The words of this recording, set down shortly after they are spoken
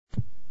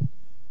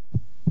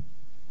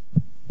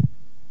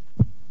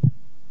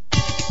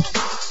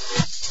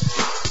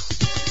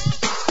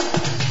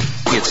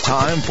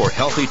time for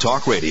Healthy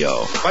Talk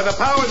Radio. By the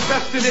powers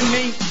vested in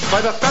me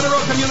by the Federal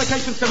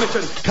Communications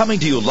Commission. Coming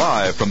to you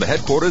live from the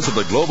headquarters of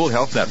the Global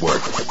Health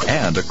Network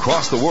and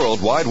across the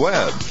World Wide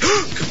Web.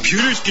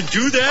 Computers can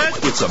do that?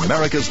 It's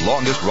America's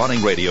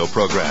longest-running radio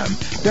program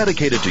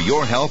dedicated to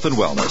your health and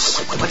wellness.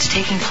 What's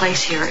taking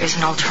place here is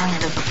an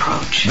alternative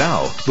approach.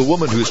 Now, the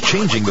woman who's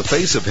changing the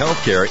face of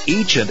healthcare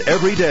each and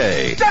every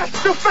day.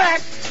 That's the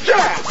fact,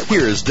 Jack!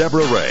 Here's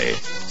Deborah Ray.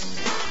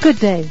 Good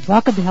day.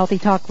 Welcome to Healthy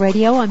Talk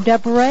Radio. I'm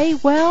Deborah Ray.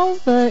 Well,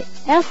 the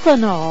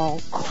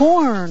ethanol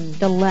corn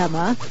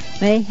dilemma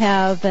may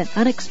have an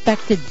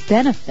unexpected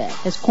benefit.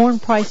 As corn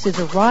prices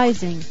are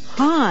rising,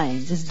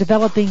 Heinz is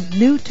developing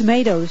new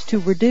tomatoes to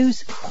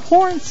reduce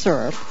corn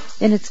syrup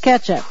in its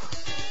ketchup.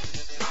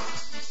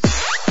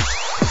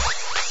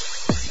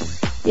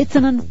 It's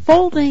an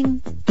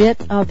unfolding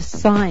bit of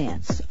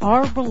science.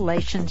 Our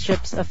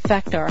relationships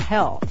affect our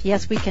health.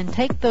 Yes, we can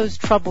take those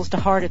troubles to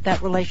heart if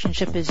that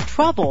relationship is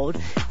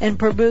troubled and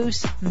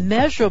produce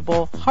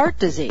measurable heart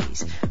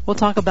disease. We'll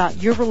talk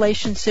about your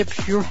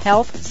relationships, your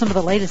health, some of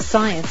the latest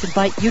science.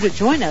 Invite you to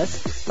join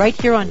us right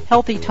here on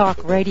Healthy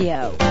Talk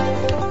Radio.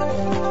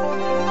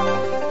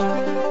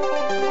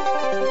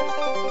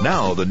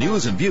 Now, the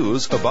news and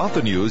views about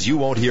the news you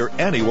won't hear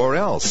anywhere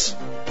else.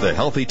 The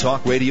Healthy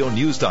Talk Radio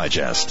News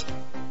Digest.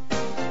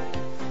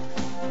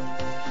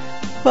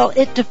 Well,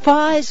 it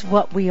defies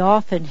what we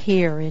often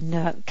hear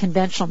in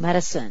conventional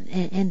medicine,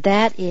 and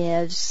that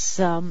is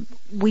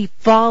we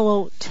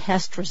follow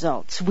test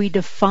results. We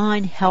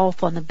define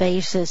health on the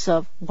basis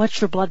of what's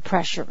your blood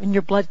pressure and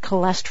your blood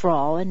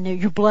cholesterol and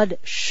your blood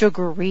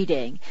sugar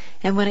reading.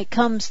 And when it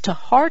comes to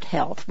heart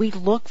health, we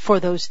look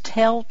for those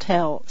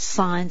telltale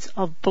signs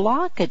of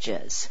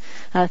blockages,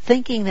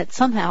 thinking that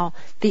somehow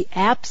the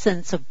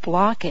absence of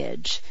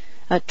blockage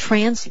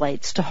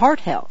translates to heart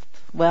health.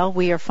 Well,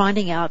 we are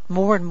finding out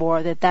more and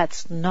more that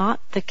that's not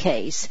the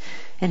case.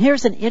 And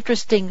here's an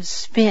interesting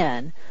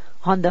spin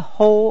on the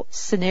whole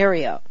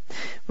scenario.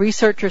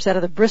 Researchers out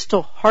of the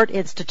Bristol Heart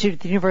Institute at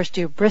the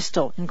University of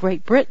Bristol in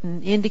Great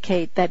Britain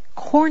indicate that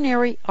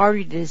coronary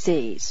artery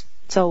disease,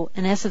 so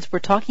in essence we're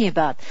talking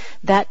about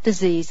that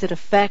disease that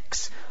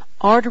affects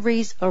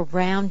arteries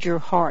around your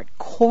heart,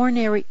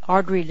 coronary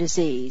artery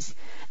disease,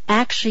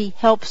 actually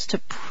helps to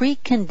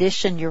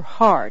precondition your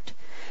heart,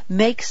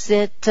 makes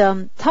it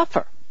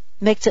tougher,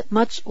 makes it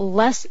much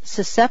less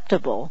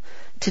susceptible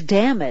to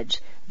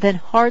damage than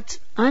hearts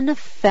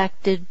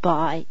unaffected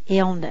by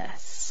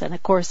illness. And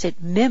of course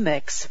it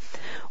mimics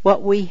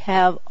what we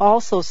have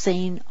also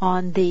seen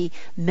on the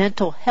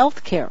mental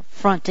health care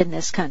front in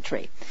this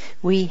country.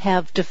 We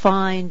have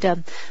defined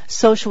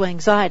social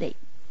anxiety,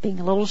 being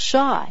a little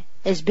shy,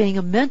 as being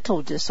a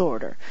mental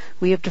disorder.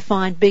 We have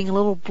defined being a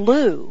little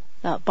blue,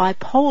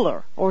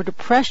 bipolar or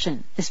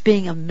depression as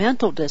being a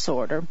mental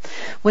disorder,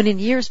 when in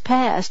years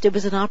past it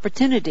was an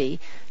opportunity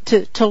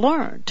to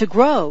learn, to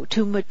grow,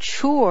 to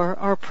mature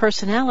our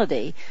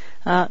personality.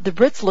 The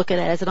Brits look at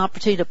it as an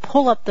opportunity to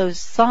pull up those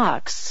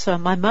socks.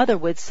 My mother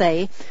would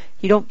say,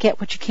 you don't get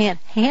what you can't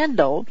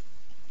handle,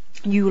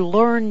 you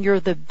learn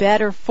you're the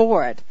better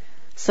for it.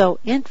 So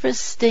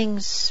interesting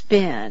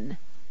spin.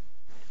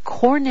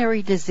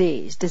 Coronary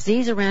disease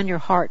around your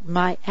heart,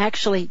 might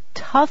actually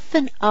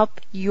toughen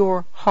up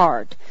your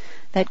heart.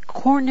 That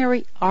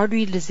coronary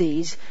artery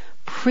disease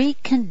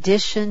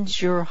preconditions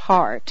your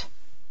heart.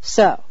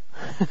 So,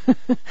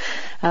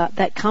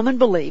 that common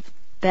belief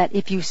that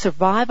if you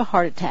survive a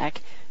heart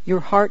attack, your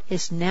heart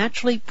is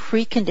naturally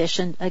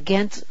preconditioned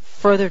against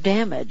further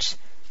damage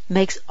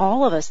makes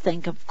all of us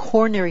think of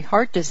coronary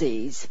heart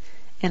disease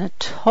in a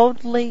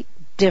totally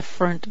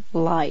different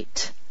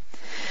light.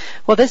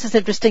 Well, this is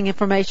interesting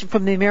information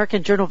from the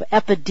American Journal of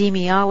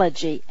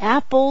Epidemiology.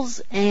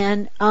 Apples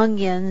and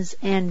onions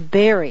and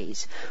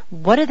berries.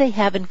 What do they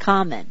have in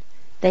common?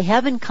 They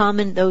have in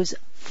common those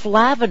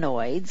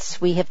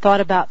flavonoids. We have thought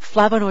about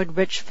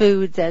flavonoid-rich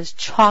foods as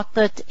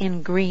chocolate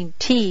and green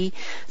tea,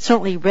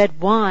 certainly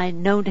red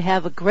wine, known to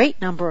have a great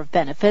number of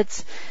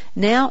benefits.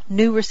 Now,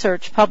 new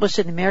research published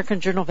in the American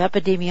Journal of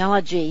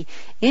Epidemiology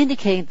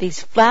indicating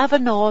these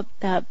flavonoid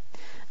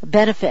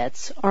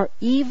benefits are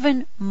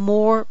even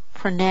more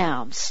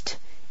pronounced,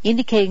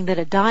 indicating that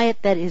a diet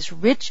that is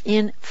rich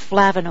in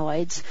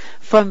flavonoids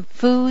from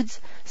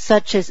foods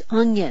such as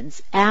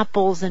onions,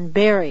 apples, and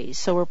berries.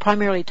 So we're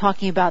primarily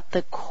talking about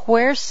the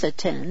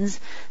quercetins,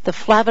 the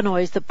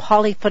flavonoids, the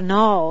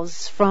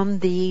polyphenols from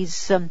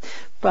these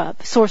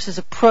sources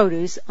of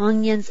produce,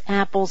 onions,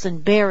 apples,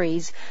 and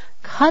berries,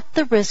 cut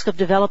the risk of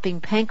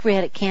developing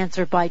pancreatic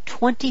cancer by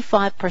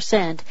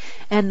 25%,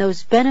 and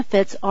those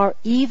benefits are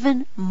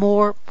even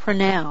more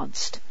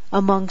pronounced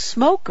among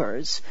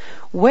smokers,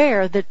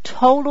 where the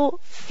total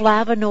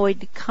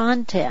flavonoid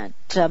content,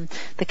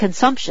 the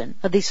consumption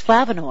of these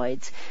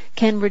flavonoids,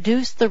 can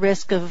reduce the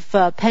risk of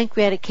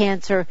pancreatic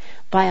cancer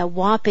by a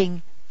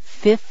whopping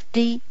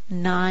 59%.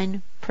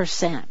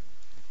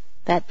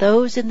 That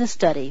those in the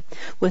study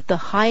with the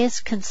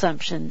highest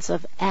consumptions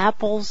of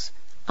apples,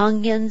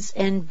 onions,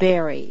 and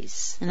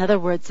berries, in other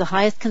words, the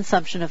highest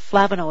consumption of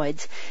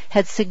flavonoids,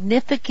 had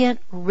significant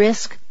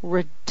risk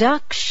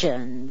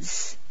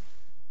reductions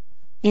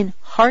in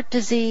heart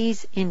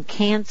disease, in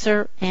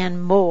cancer,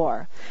 and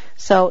more.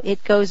 So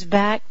it goes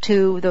back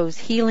to those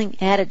healing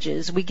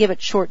adages. We give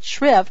it short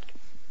shrift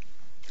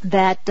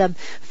that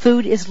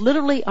food is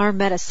literally our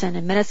medicine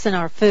and medicine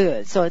our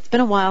food. So it's been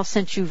a while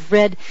since you've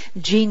read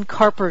Gene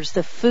Carper's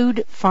The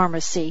Food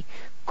Pharmacy.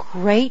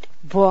 Great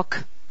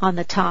book on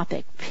the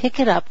topic. Pick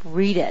it up,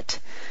 read it.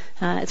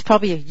 It's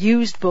probably a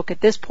used book at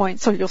this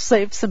point, so you'll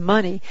save some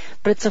money.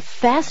 But it's a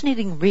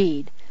fascinating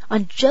read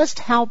on just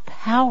how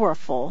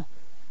powerful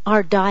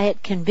our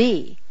diet can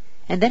be.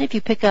 And then if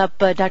you pick up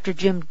Dr.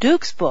 Jim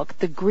Duke's book,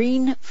 The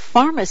Green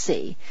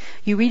Pharmacy,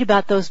 you read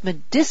about those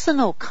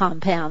medicinal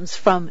compounds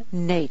from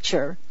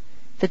nature.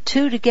 The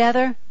two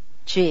together,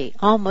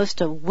 almost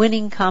a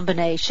winning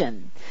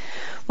combination.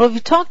 Well,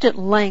 we've talked at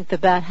length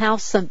about how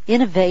some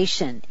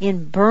innovation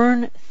in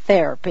burn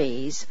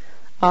therapies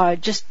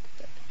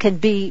can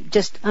be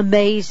just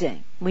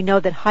amazing. We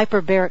know that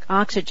hyperbaric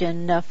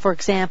oxygen, for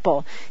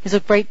example, is a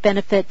great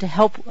benefit to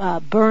help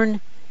burn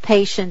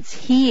patients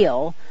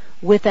heal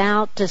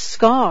without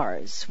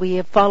scars. We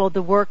have followed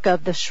the work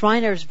of the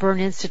Shriners Burn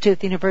Institute at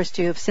the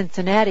University of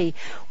Cincinnati,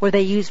 where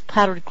they use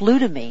powdered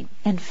glutamine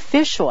and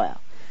fish oil.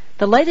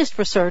 The latest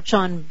research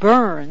on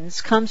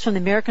burns comes from the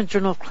American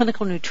Journal of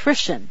Clinical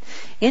Nutrition,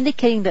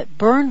 indicating that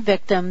burn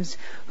victims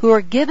who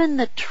are given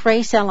the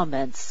trace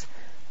elements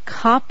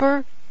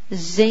copper,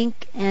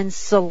 zinc, and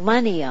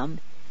selenium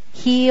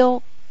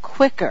heal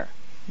quicker.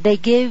 They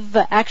give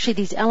actually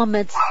these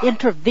elements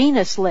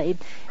intravenously,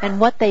 and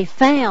what they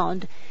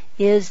found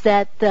is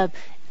that the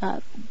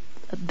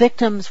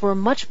victims were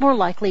much more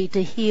likely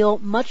to heal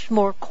much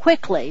more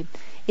quickly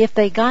if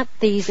they got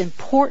these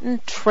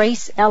important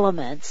trace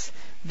elements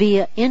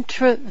via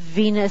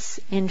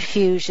intravenous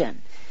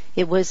infusion.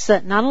 It was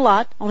not a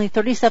lot, only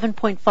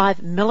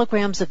 37.5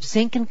 milligrams of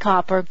zinc and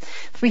copper,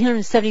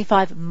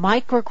 375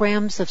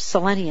 micrograms of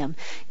selenium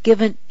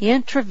given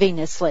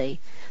intravenously.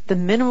 The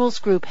minerals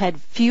group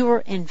had fewer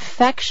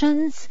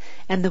infections,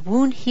 and the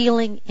wound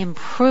healing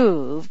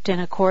improved.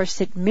 And, of course,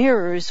 it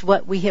mirrors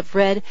what we have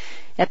read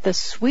at the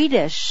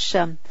Swedish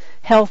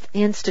Health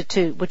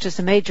Institute, which is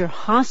a major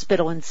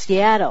hospital in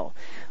Seattle,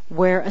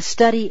 where a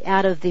study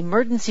out of the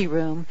emergency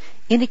room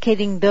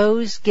indicating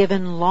those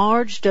given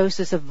large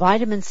doses of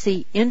vitamin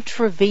C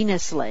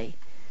intravenously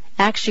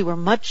actually were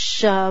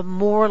much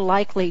more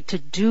likely to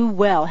do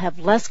well, have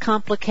less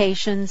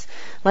complications,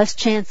 less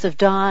chance of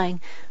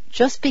dying,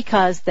 just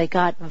because they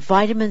got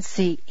vitamin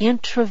C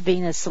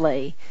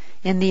intravenously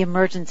in the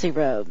emergency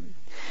room.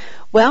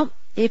 Well,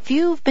 if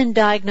you've been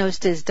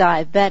diagnosed as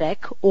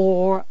diabetic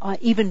or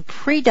even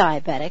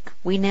pre-diabetic,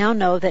 we now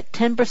know that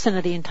 10%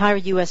 of the entire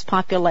U.S.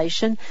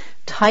 population,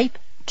 type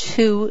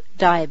 2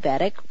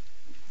 diabetic,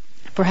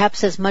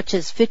 perhaps as much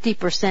as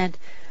 50%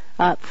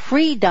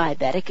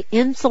 pre-diabetic,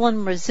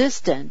 insulin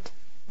resistant.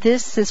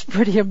 This is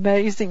pretty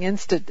amazing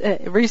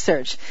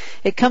research.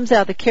 It comes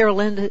out of the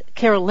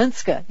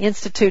Karolinska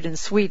Institute in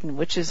Sweden,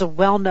 which is a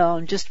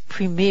well-known, just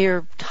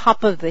premier,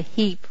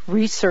 top-of-the-heap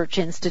research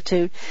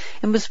institute,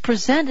 and was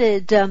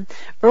presented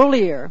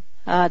earlier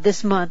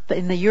this month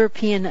in the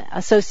European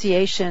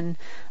Association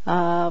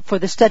for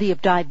the Study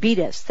of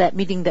Diabetes, that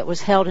meeting that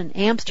was held in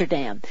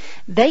Amsterdam.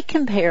 They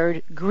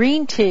compared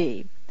green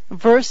tea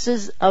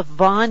versus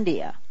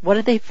Avandia. What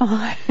did they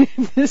find?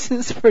 This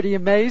is pretty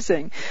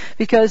amazing,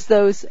 because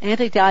those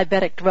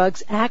anti-diabetic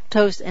drugs,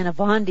 Actos and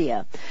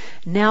Avandia,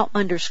 now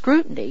under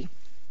scrutiny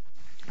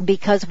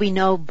because we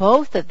know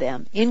both of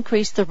them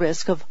increase the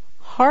risk of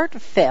heart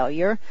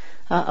failure.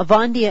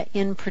 Avandia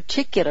in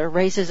particular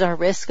raises our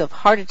risk of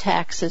heart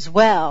attacks as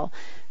well.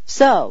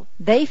 So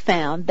they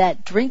found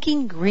that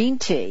drinking green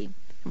tea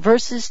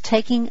versus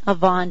taking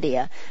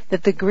Avandia,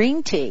 that the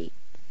green tea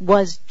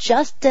was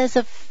just as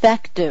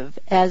effective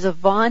as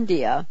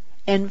Avandia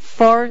and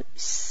far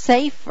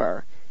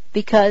safer,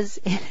 because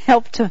it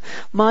helped to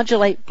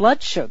modulate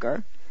blood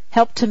sugar,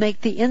 helped to make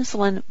the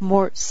insulin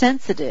more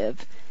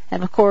sensitive,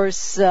 and of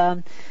course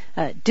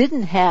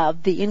didn't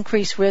have the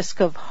increased risk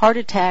of heart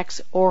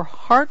attacks or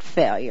heart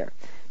failure.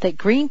 That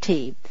green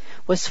tea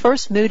was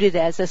first mooted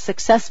as a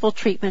successful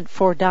treatment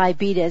for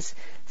diabetes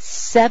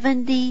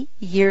 70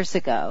 years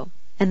ago.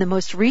 And the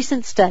most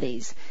recent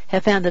studies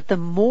have found that the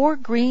more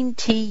green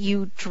tea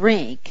you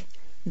drink,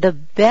 the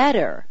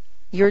better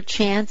your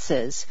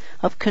chances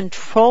of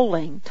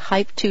controlling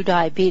type 2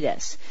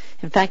 diabetes.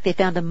 In fact, they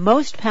found the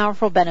most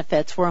powerful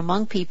benefits were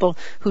among people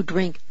who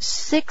drink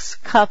 6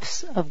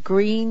 cups of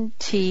green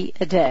tea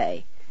a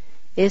day.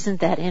 Isn't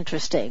that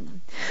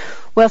interesting?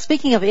 Well,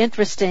 speaking of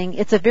interesting,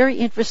 it's a very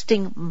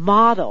interesting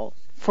model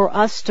for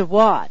us to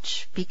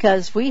watch,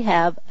 because we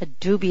have a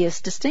dubious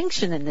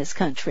distinction in this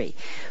country.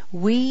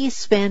 We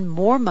spend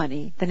more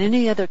money than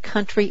any other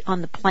country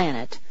on the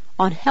planet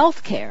on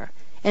health care,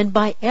 and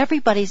by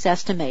everybody's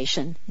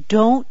estimation,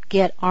 don't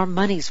get our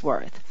money's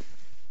worth.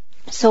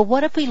 So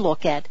what if we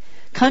look at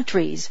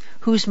countries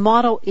whose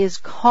motto is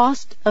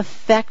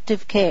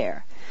cost-effective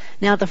care?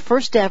 Now, the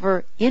first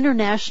ever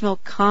international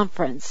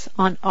conference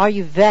on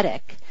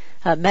Ayurvedic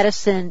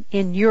medicine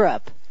in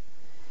Europe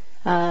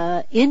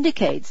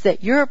indicates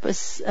that Europe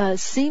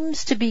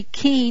seems to be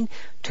keen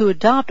to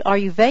adopt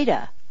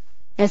Ayurveda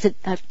as an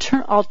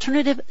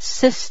alternative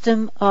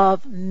system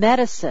of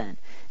medicine.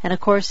 And,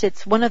 of course,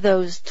 it's one of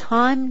those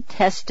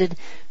time-tested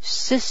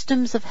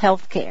systems of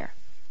healthcare.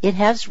 It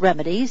has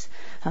remedies,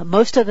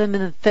 most of them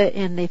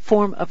in the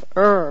form of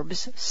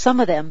herbs, some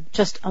of them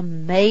just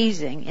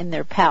amazing in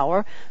their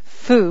power.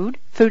 Food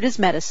is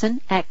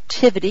medicine,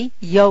 activity,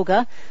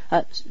 yoga,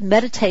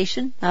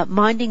 meditation,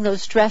 minding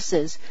those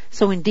stresses.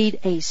 So indeed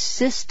a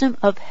system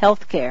of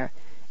healthcare.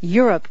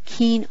 Europe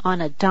keen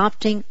on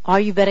adopting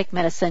Ayurvedic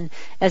medicine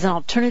as an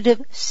alternative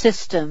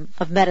system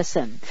of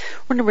medicine.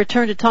 We're going to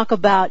return to talk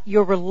about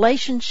your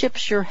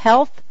relationships, your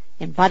health,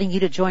 inviting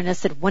you to join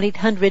us at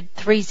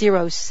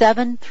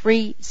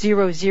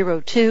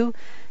 1-800-307-3002.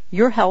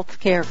 Your health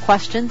care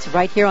questions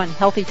right here on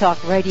Healthy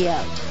Talk Radio.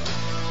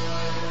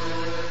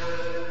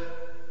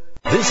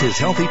 This is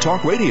Healthy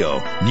Talk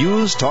Radio,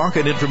 news, talk,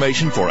 and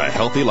information for a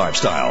healthy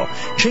lifestyle.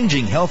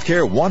 Changing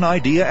healthcare one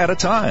idea at a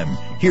time.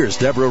 Here's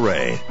Deborah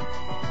Ray.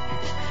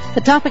 The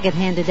topic at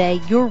hand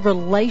today, your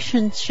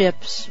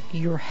relationships,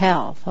 your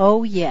health.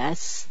 Oh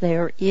yes,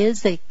 there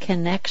is a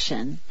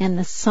connection, and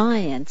the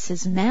science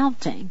is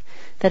mounting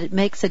that it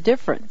makes a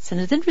difference. And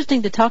it's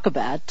interesting to talk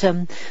about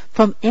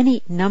from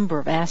any number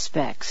of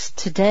aspects.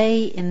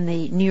 Today in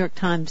the New York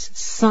Times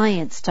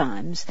Science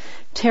Times,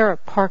 Tara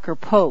Parker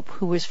Pope,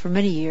 who was for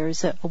many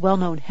years a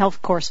well-known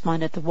health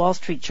correspondent at the Wall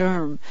Street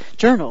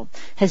Journal,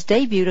 has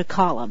debuted a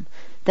column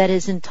that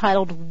is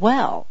entitled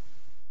Well.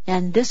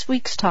 And this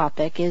week's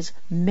topic is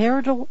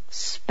marital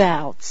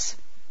spats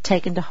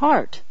taken to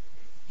heart.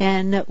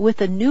 And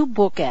with a new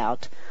book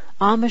out,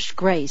 Amish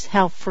Grace,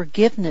 How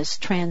Forgiveness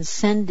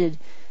Transcended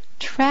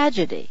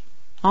Tragedy,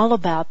 all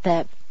about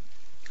that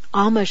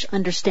Amish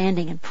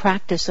understanding and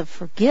practice of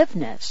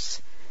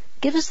forgiveness,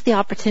 gives us the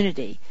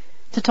opportunity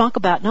to talk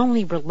about not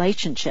only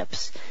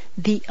relationships,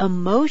 the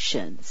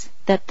emotions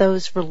that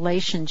those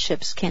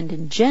relationships can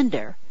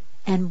engender,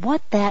 and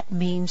what that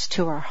means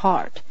to our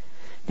heart.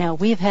 Now,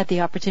 we've had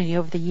the opportunity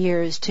over the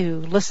years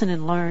to listen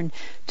and learn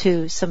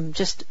to some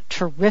just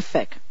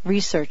terrific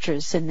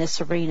researchers in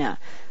this arena.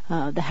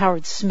 The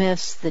Howard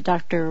Smiths, the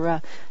Doc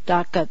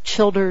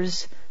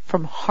Childers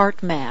from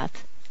HeartMath,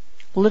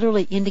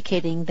 literally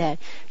indicating that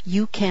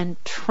you can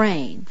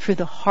train through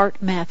the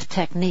HeartMath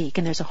technique,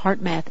 and there's a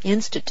HeartMath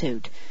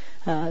Institute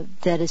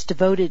that is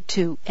devoted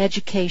to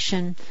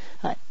education,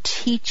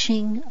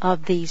 teaching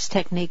of these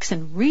techniques,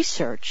 and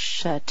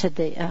research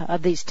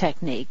of these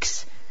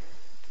techniques,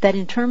 that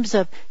in terms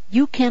of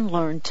you can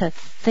learn to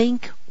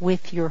think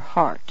with your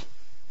heart.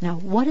 Now,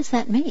 what does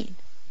that mean?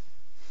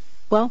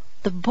 Well,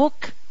 the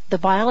book, The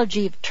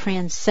Biology of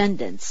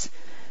Transcendence,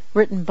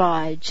 written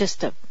by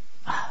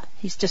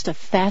he's just a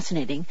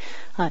fascinating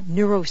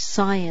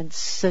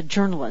neuroscience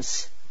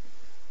journalist,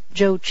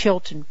 Joe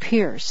Chilton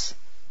Pierce,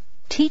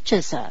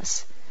 teaches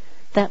us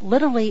that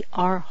literally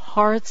our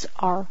hearts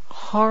are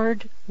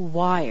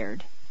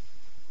hardwired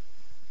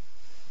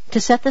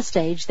to set the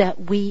stage that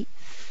we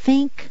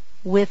think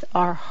with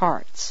our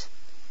hearts.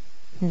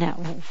 Now,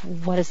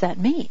 what does that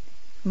mean?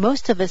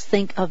 Most of us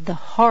think of the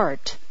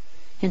heart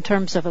in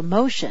terms of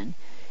emotion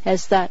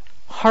as that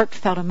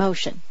heartfelt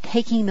emotion,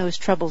 taking those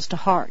troubles to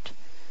heart.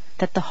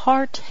 That the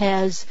heart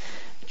has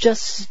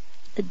just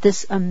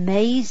this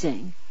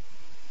amazing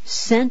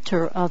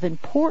center of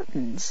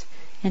importance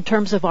in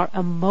terms of our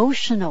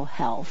emotional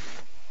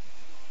health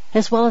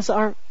as well as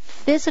our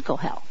physical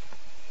health.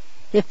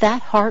 If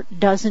that heart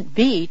doesn't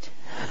beat,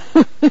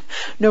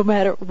 no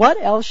matter what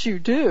else you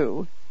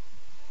do,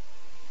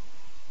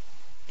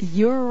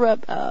 you're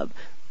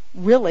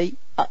really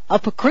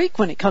up a creek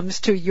when it comes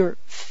to your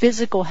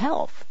physical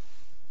health.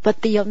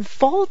 But the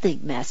unfolding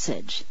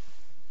message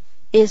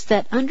is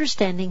that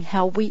understanding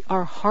how we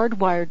are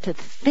hardwired to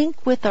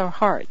think with our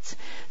hearts,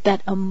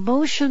 that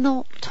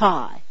emotional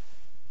tie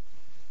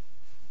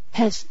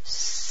has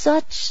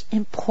such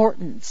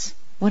importance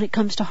when it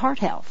comes to heart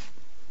health.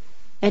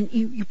 And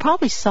you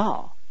probably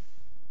saw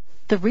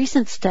the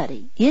recent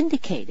study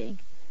indicating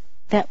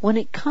that when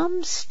it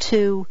comes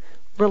to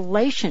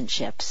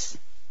relationships,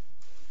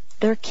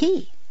 they're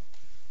key.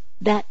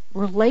 That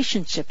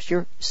relationships,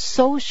 your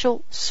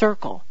social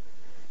circle,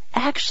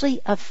 actually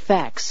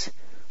affects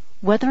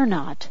whether or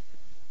not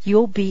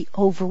you'll be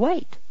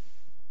overweight.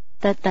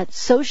 That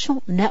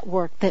social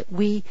network that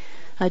we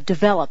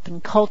develop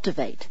and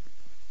cultivate.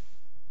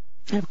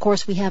 And of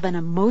course, we have an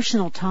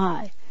emotional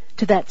tie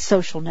to that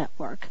social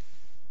network.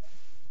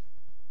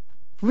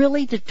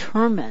 Really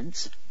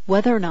determines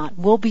whether or not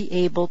we'll be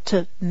able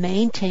to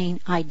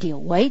maintain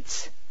ideal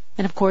weights.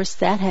 And of course,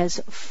 that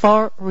has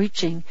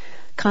far-reaching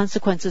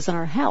consequences on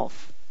our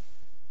health.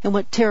 And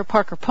what Tara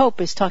Parker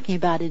Pope is talking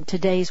about in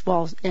today's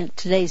I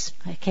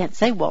can't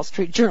say Wall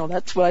Street Journal,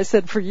 that's what I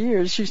said for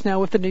years, she's now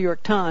with the New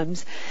York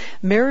Times,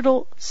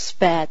 marital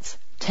spats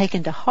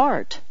taken to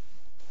heart,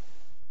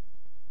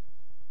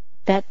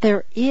 that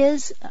there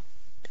is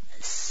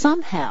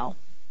somehow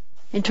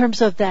in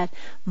terms of that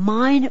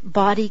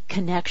mind-body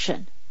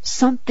connection,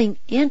 something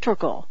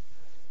integral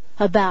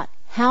about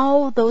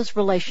how those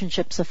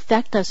relationships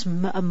affect us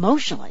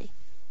emotionally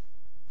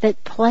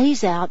that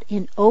plays out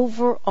in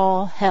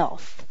overall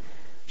health.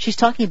 She's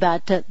talking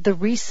about the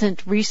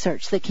recent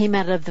research that came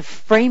out of the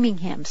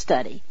Framingham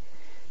study,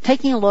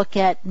 taking a look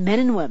at men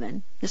and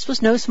women. This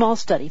was no small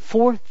study,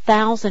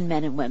 4,000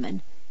 men and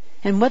women,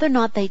 and whether or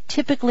not they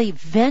typically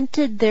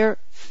vented their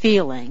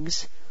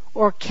feelings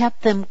or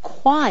kept them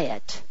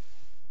quiet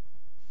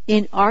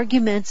in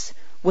arguments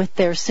with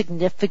their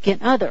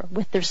significant other,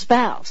 with their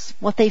spouse.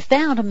 What they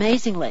found,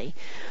 amazingly,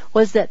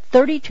 was that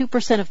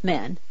 32% of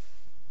men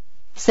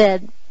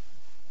said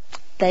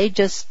they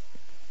just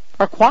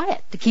are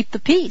quiet to keep the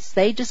peace.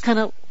 They just kind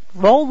of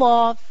roll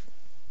off,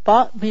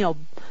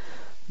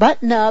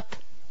 button up,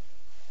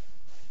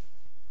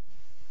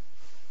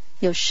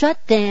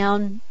 shut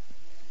down,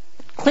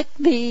 click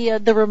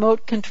the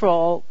remote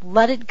control,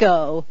 let it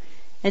go,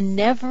 and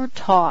never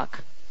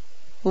talk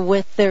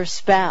with their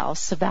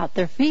spouse about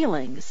their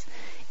feelings.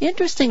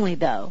 Interestingly,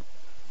 though,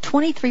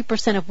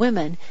 23% of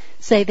women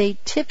say they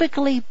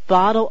typically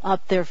bottle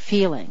up their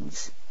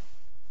feelings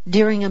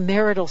during a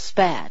marital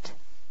spat.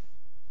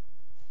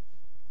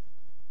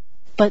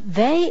 But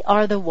they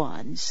are the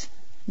ones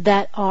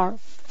that are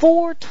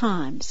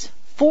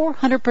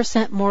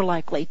 400% more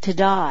likely to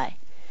die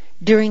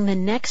during the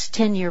next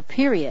 10-year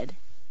period,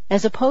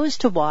 as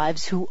opposed to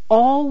wives who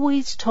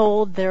always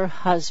told their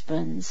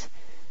husbands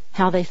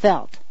how they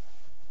felt.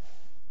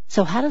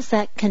 So how does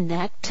that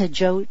connect to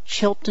Joe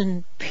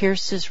Chilton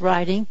Pierce's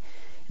writing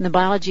in The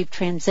Biology of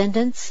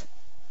Transcendence?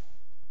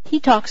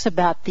 He talks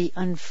about the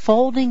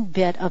unfolding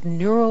bit of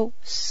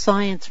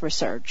neuroscience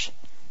research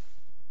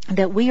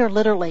that we are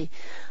literally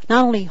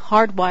not only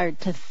hardwired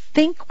to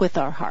think with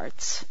our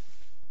hearts,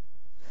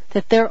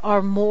 that there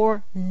are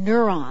more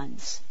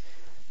neurons.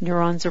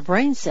 Neurons are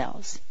brain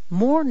cells.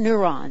 More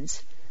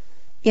neurons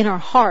in our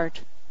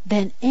heart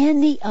than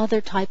any other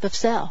type of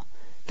cell.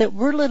 That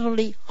we're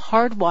literally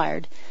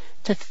hardwired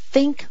to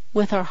think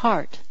with our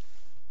heart.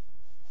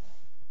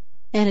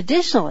 And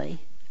additionally,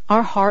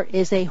 our heart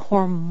is a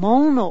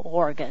hormonal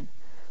organ.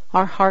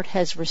 Our heart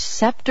has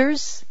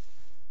receptors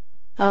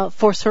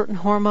for certain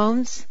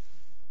hormones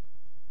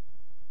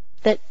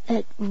that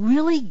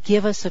really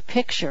give us a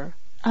picture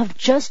of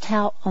just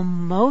how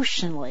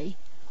emotionally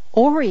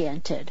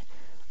oriented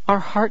our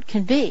heart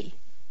can be.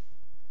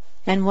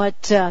 And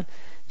what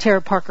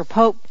Tara Parker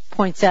Pope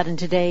points out in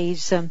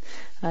today's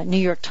New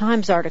York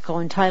Times article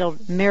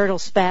entitled Marital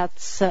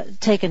Spats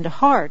Taken to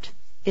Heart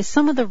is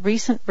some of the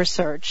recent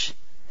research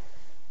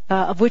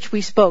of which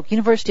we spoke.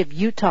 University of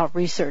Utah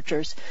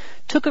researchers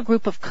took a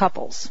group of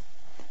couples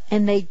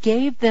and they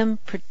gave them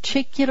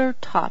particular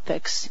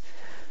topics,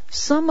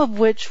 some of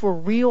which were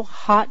real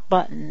hot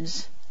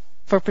buttons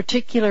for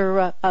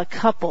particular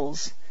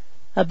couples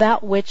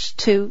about which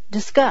to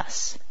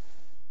discuss.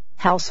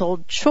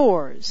 Household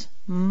chores,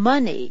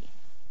 money,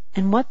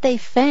 and what they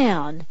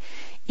found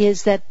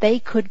is that they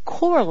could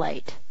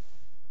correlate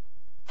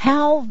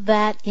how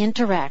that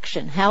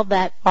interaction, how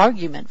that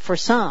argument for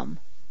some,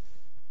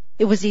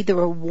 it was either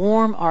a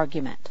warm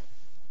argument.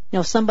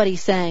 Somebody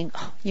saying,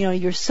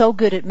 you're so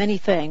good at many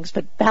things,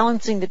 but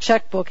balancing the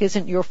checkbook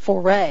isn't your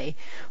foray,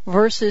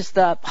 versus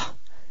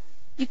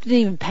you couldn't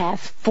even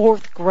pass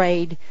 4th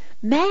grade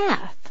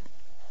math.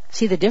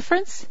 See the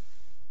difference?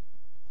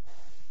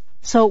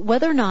 So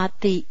whether or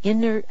not the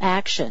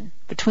interaction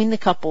between the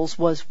couples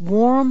was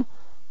warm,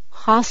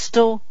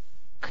 hostile,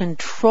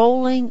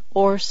 controlling,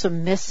 or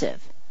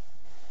submissive,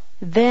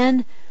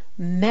 then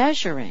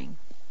measuring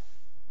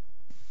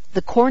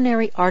the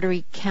coronary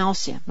artery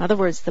calcium, in other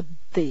words,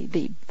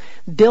 the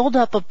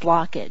buildup of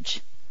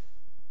blockage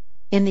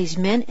in these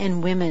men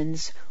and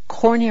women's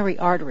coronary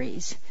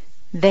arteries,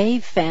 they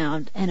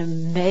found an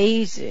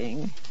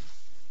amazing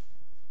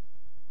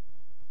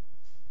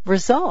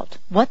result.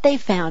 What they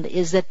found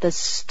is that the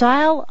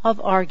style of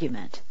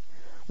argument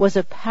was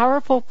a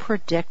powerful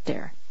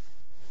predictor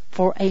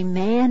for a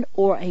man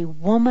or a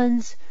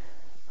woman's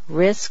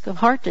risk of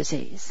heart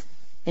disease.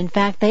 In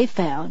fact, they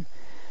found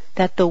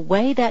that the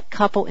way that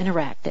couple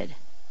interacted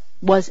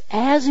was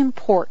as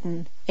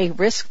important a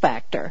risk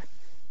factor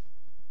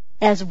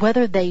as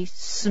whether they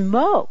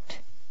smoked.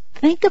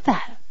 Think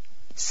about it.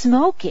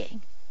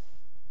 Smoking.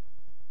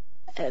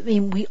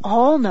 We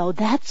all know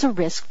that's a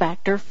risk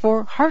factor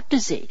for heart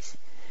disease.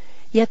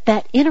 Yet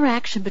that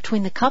interaction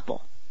between the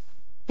couple,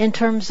 in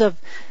terms of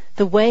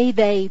the way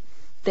they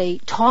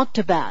talked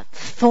about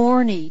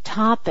thorny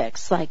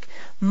topics like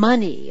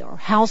money or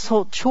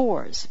household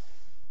chores,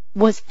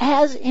 was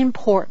as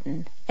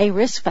important a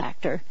risk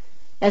factor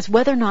as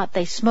whether or not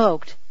they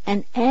smoked,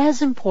 and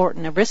as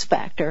important a risk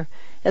factor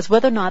as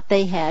whether or not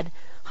they had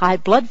high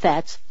blood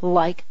fats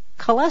like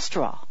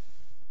cholesterol.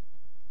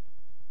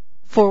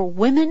 For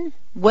women,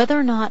 whether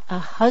or not a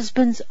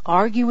husband's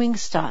arguing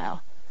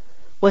style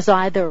was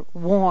either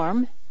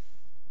warm,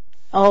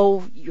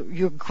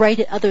 you're great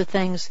at other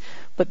things,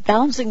 but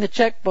balancing the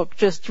checkbook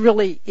just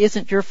really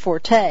isn't your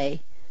forte,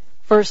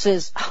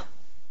 versus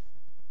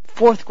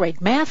fourth grade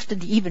math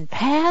to even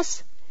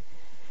pass,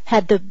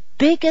 had the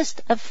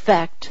biggest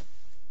effect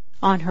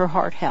on her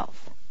heart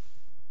health.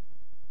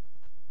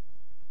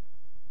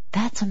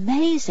 That's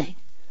amazing.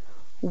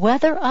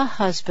 Whether a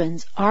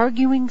husband's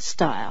arguing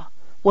style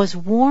was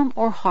warm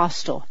or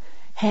hostile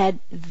had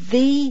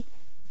the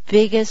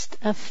biggest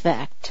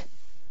effect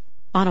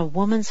on a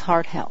woman's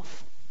heart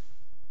health.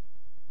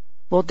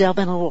 We'll delve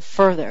in a little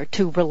further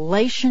to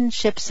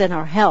relationships and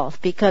our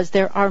health, because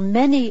there are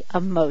many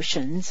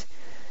emotions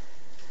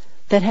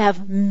that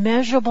have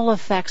measurable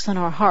effects on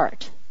our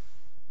heart.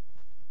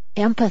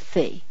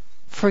 Empathy,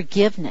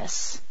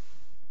 forgiveness.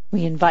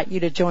 We invite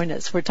you to join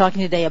us. We're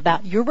talking today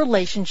about your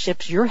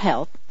relationships, your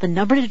health. The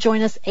number to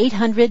join us,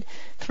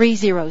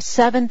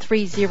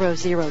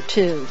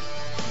 800-307-3002.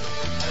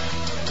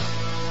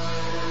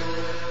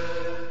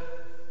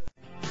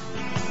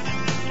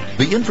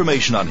 The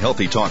information on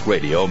Healthy Talk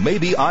Radio may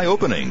be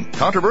eye-opening,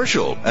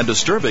 controversial, and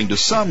disturbing to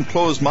some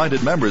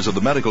closed-minded members of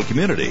the medical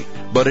community,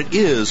 but it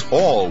is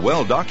all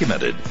well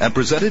documented and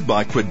presented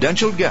by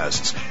credentialed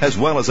guests as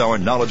well as our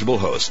knowledgeable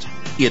host.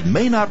 It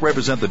may not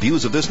represent the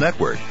views of this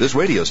network, this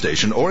radio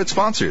station, or its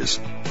sponsors,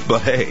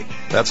 but hey,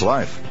 that's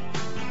life.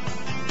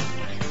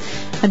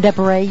 I'm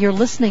Deborah. You're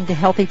listening to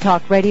Healthy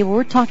Talk Radio.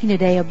 We're talking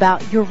today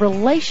about your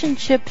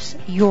relationships,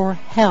 your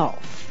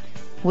health,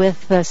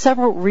 with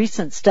several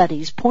recent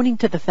studies pointing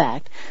to the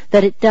fact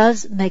that it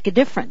does make a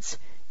difference.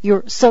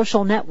 Your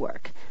social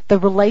network, the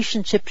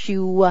relationships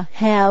you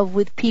have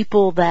with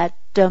people that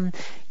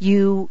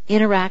you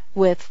interact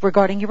with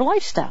regarding your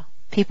lifestyle,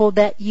 people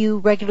that you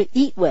regularly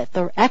eat with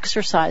or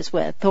exercise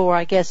with, or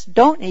I guess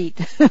don't eat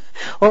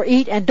or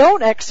eat and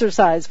don't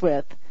exercise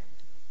with,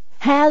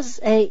 has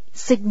a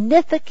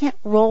significant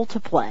role to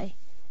play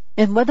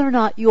in whether or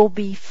not you'll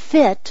be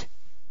fit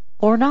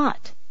or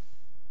not.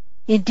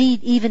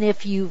 Indeed, even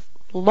if you've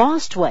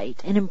lost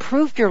weight and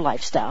improved your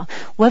lifestyle,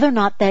 whether or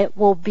not that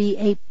will be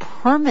a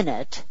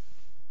permanent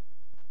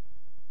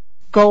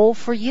goal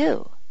for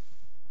you.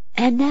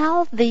 And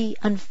now the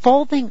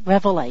unfolding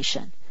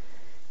revelation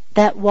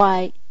that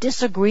why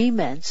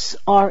disagreements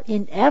are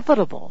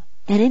inevitable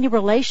in any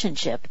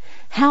relationship,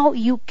 how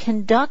you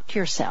conduct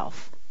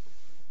yourself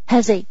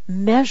has a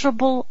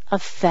measurable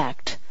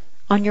effect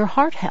on your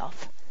heart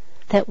health,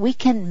 that we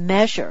can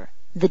measure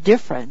the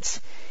difference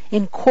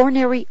in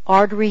coronary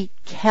artery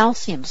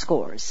calcium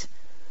scores,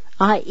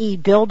 i.e.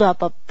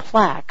 buildup of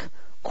plaque,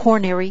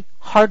 coronary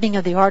hardening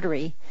of the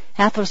artery,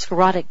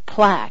 atherosclerotic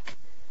plaque,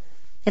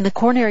 in the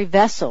coronary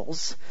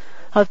vessels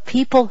of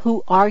people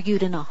who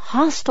argued in a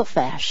hostile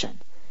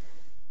fashion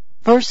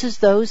versus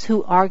those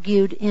who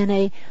argued in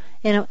a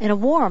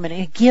warm and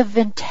a give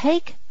and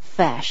take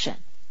fashion.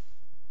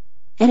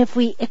 And if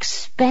we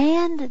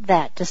expand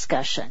that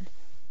discussion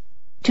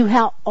to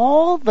how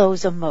all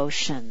those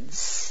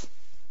emotions,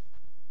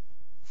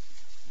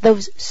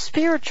 those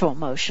spiritual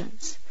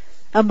emotions,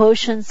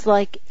 emotions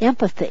like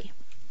empathy,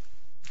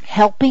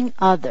 helping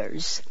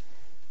others,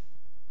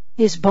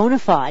 is bona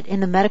fide in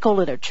the medical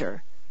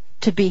literature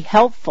to be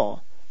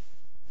helpful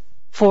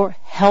for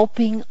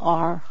helping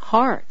our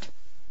heart.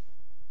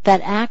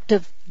 That act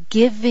of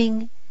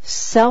giving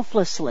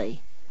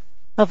selflessly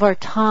of our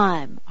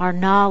time, our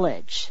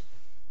knowledge,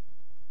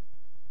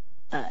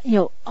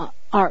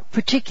 our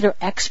particular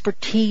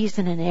expertise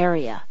in an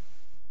area,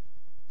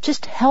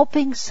 just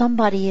helping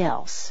somebody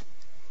else,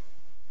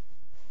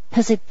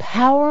 has a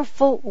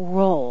powerful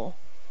role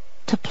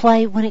to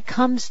play when it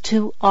comes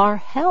to our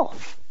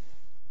health.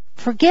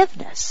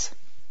 Forgiveness.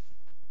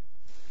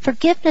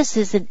 Forgiveness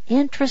is an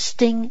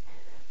interesting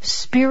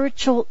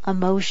spiritual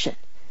emotion.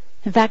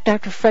 In fact,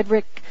 Dr.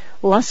 Frederick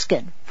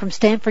Luskin from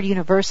Stanford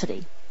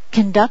University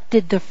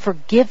conducted the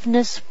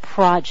Forgiveness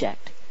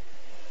Project.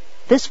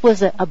 This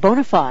was a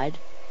bona fide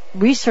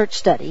research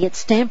study at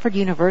Stanford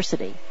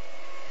University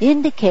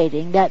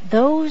indicating that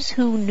those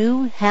who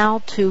knew how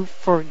to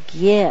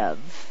forgive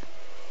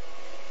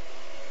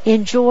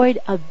enjoyed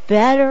a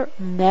better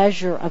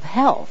measure of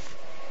health.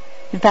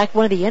 In fact,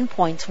 one of the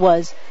endpoints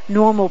was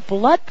normal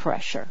blood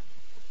pressure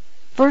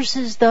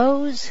versus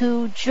those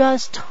who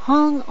just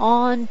hung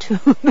on to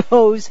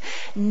those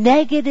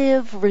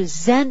negative,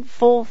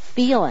 resentful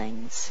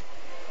feelings.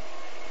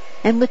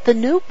 And with the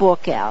new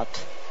book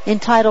out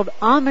entitled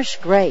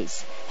Amish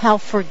Grace, How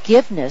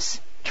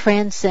Forgiveness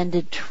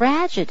Transcended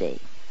Tragedy,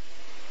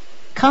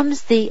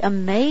 comes the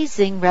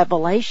amazing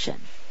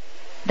revelation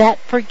that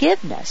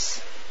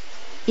forgiveness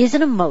is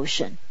an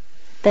emotion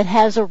that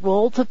has a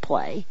role to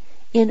play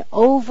in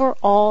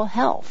overall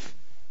health.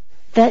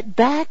 That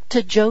back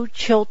to Joe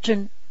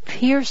Chilton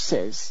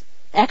Pierce's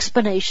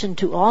explanation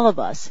to all of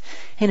us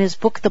in his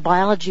book, The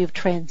Biology of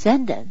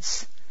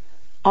Transcendence,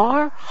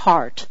 our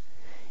heart,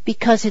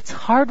 because it's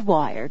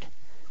hardwired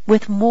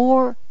with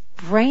more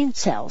brain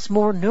cells,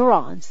 more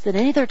neurons than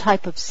any other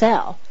type of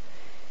cell,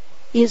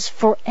 is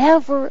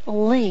forever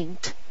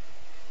linked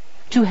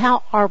to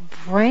how our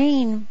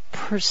brain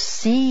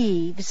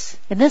perceives,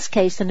 in this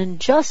case, an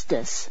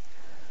injustice,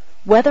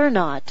 whether or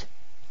not,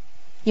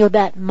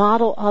 that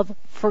model of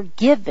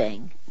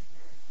forgiving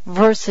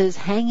versus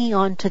hanging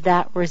on to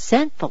that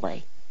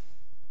resentfully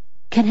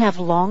can have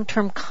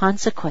long-term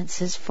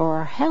consequences for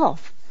our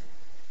health.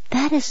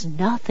 That is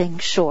nothing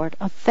short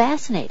of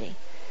fascinating.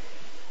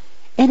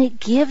 And it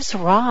gives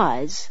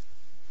rise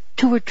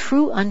to a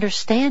true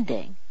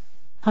understanding.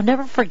 I'll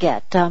never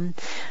forget,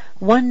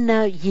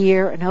 one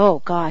year, and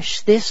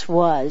this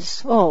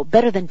was,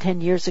 better than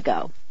 10 years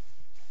ago,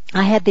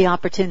 I had the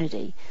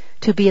opportunity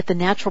to be at the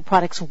Natural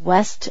Products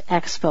West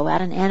Expo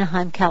out in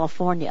Anaheim,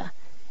 California.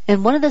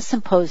 And one of the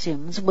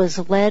symposiums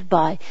was led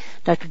by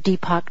Dr.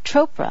 Deepak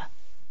Chopra.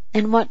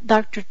 And what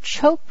Dr.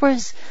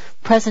 Chopra's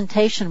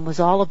presentation was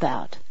all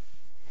about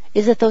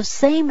is that those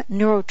same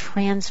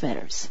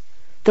neurotransmitters,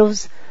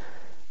 those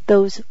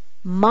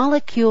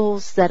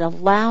molecules that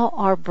allow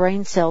our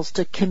brain cells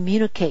to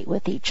communicate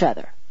with each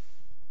other,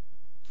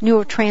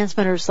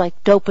 neurotransmitters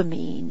like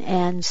dopamine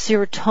and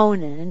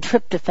serotonin and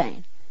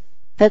tryptophan,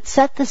 that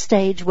set the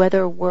stage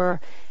whether we're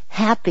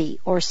happy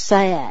or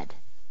sad,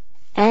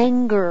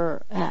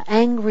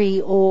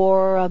 angry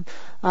or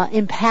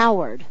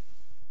empowered,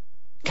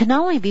 can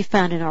not only be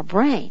found in our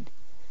brain,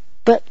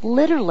 but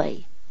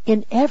literally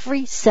in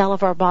every cell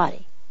of our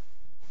body.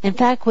 In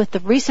fact, with the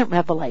recent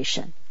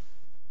revelation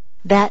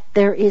that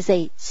there is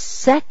a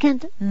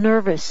second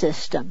nervous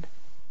system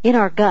in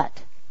our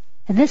gut,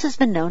 and this has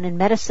been known in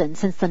medicine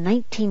since the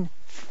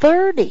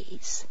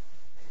 1930s,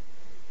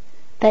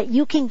 that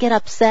you can get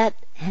upset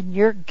and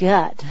your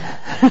gut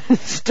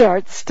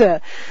starts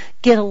to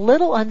get a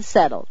little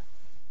unsettled.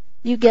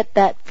 You get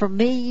that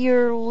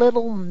familiar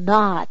little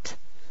knot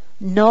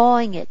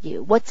gnawing at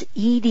you, what's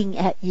eating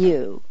at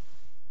you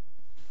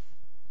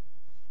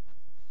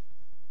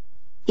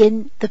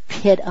in the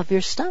pit of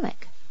your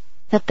stomach.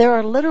 That there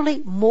are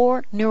literally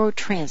more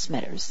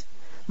neurotransmitters,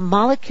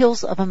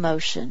 molecules of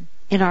emotion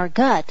in our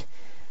gut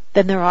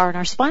than there are in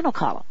our spinal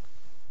column.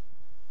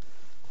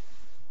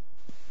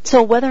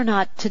 So whether or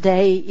not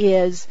today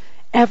is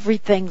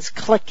everything's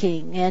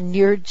clicking and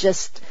you're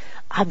just,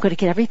 I'm going to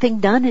get everything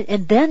done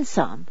and then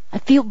some, I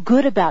feel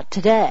good about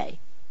today,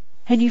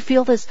 and you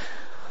feel this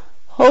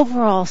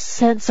overall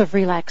sense of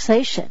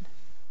relaxation,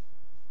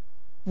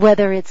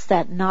 whether it's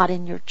that knot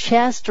in your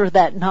chest or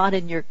that knot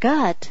in your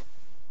gut,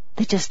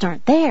 they just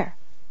aren't there.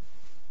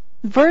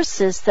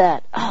 Versus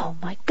that, oh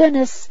my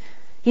goodness,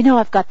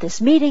 I've got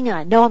this meeting and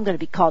I know I'm going to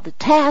be called to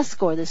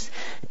task, or this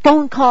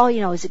phone call,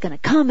 is it going to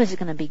come? Is it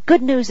going to be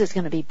good news? Is it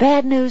going to be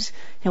bad news?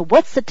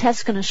 What's the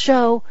test going to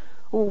show?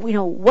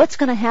 What's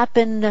going to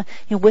happen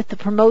with the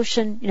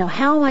promotion?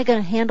 How am I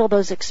going to handle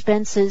those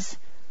expenses?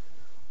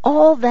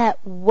 All that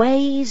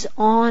weighs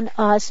on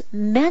us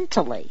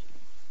mentally,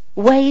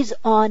 weighs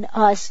on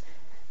us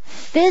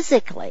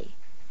physically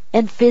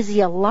and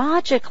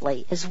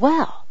physiologically as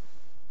well.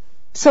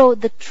 So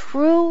the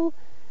true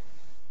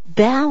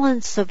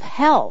balance of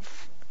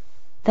health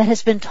that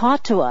has been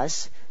taught to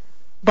us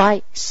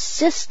by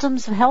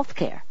systems of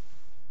healthcare,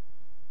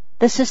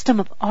 the system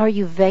of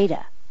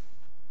Ayurveda,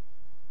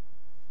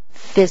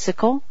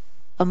 physical,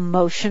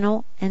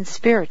 emotional, and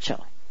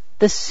spiritual,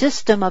 the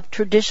system of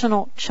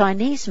traditional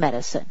Chinese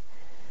medicine,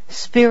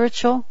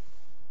 spiritual,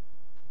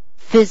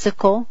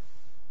 physical,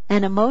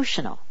 and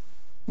emotional,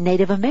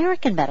 Native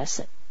American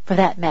medicine, for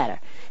that matter,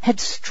 had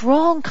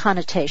strong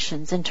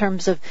connotations in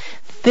terms of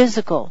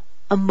physical,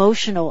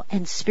 emotional,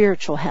 and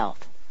spiritual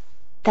health.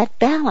 That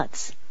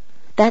balance,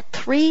 that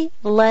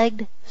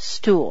three-legged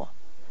stool.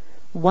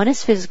 One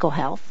is physical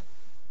health,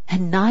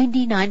 and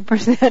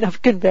 99%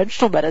 of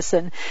conventional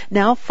medicine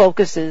now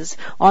focuses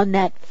on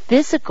that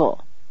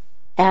physical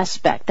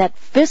aspect, that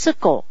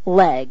physical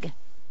leg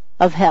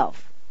of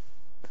health.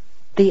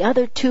 The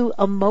other two,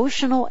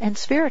 emotional and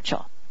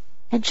spiritual.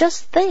 And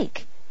just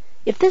think,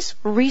 if this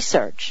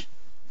research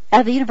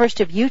at the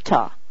University of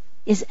Utah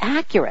is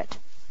accurate,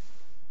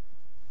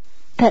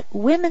 that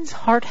women's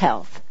heart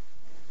health,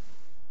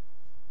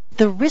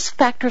 the risk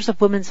factors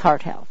of women's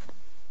heart health,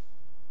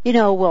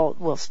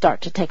 we'll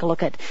start to take a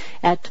look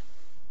at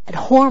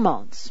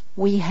hormones.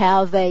 We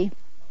have a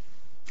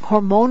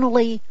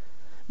hormonally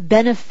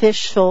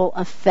beneficial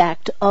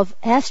effect of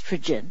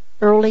estrogen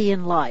early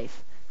in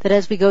life, that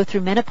as we go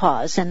through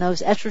menopause and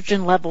those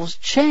estrogen levels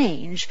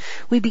change,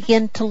 we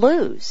begin to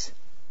lose.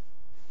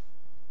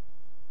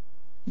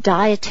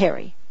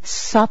 Dietary,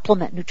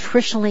 supplement,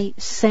 nutritionally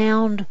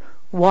sound,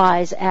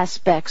 wise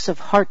aspects of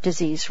heart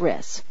disease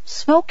risks.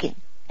 Smoking.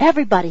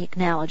 Everybody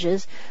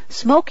acknowledges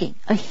smoking,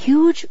 a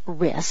huge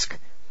risk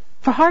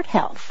for heart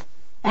health.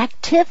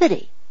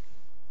 Activity.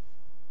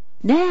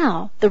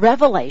 Now, the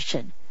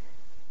revelation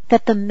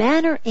that the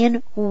manner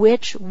in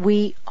which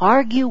we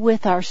argue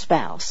with our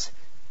spouse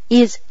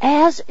is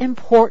as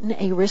important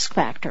a risk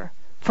factor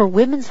for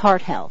women's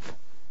heart health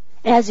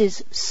as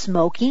is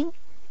smoking,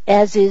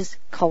 as is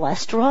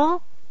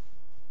cholesterol.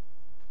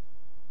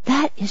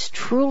 That is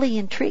truly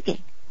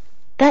intriguing.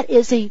 That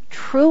is a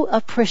true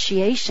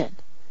appreciation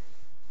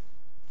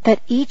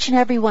that each and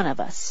every one of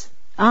us,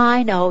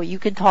 I know you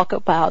can talk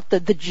about the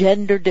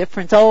gender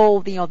difference.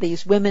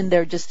 These women,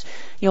 they're just,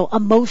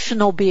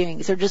 emotional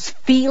beings. They're just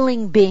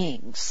feeling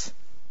beings.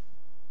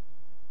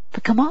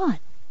 But come on.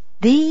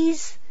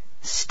 These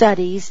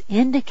studies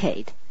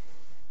indicate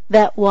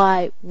that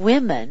why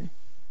women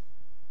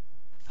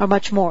are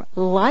much more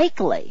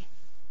likely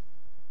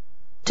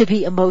to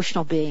be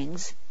emotional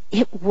beings,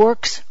 it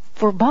works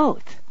for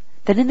both.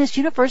 That in this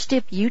University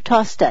of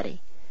Utah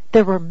study,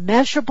 there were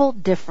measurable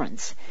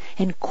difference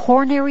in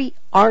coronary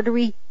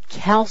artery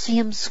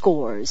calcium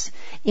scores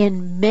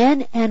in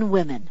men and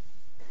women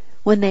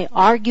when they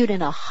argued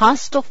in a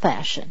hostile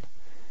fashion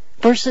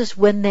versus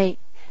when they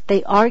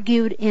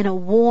argued in a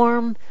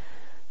warm,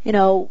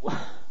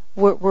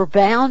 we're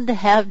bound to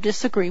have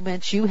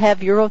disagreements. You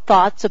have your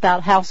thoughts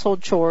about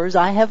household chores.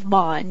 I have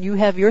mine. You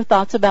have your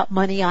thoughts about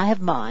money. I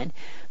have mine.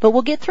 But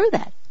we'll get through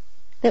that.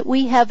 That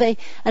we have an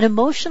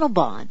emotional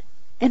bond.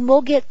 And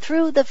we'll get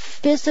through the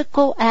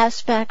physical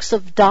aspects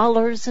of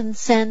dollars and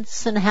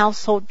cents and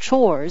household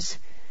chores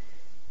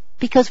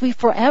because we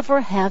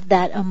forever have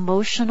that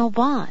emotional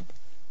bond.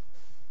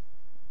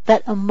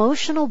 That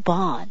emotional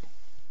bond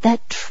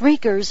that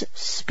triggers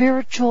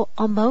spiritual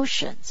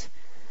emotions.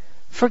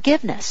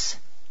 Forgiveness.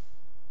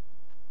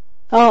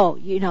 Oh,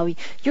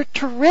 you're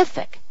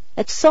terrific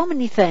at so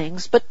many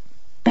things, but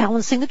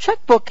balancing the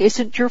checkbook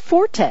isn't your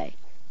forte.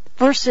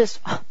 Versus,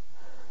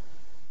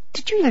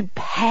 did you even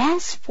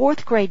pass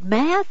 4th grade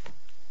math?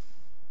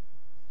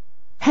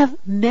 Have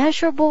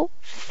measurable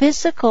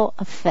physical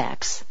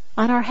effects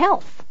on our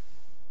health,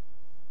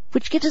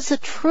 which gives us a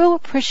true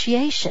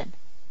appreciation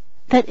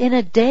that in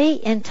a day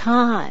and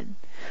time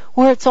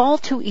where it's all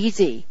too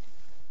easy.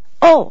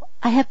 Oh,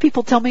 I have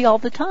people tell me all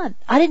the time,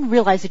 I didn't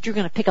realize that you're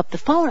going to pick up the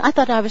phone. I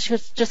thought I was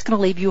just going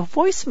to leave you a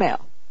voicemail.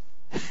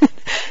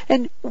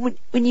 And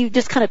when you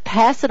just kind of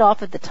pass it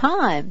off at the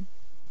time,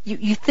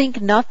 you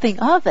think nothing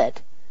of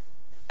it.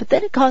 But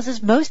then it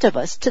causes most of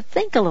us to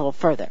think a little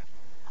further.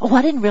 Oh,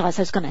 I didn't realize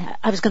I was going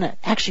to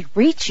actually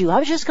reach you. I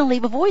was just going to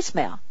leave a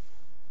voicemail.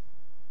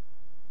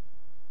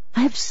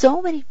 I have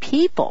so many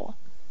people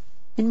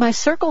in my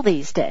circle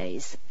these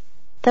days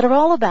that are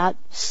all about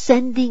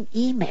sending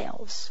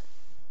emails.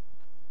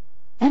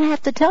 And I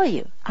have to tell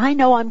you, I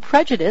know I'm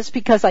prejudiced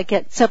because I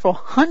get several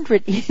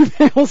hundred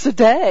emails a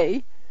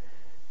day.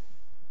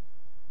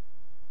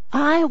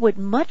 I would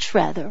much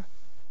rather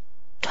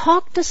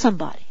talk to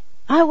somebody.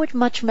 I would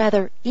much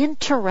rather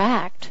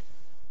interact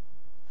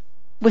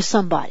with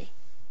somebody.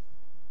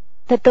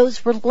 That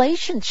those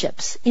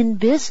relationships in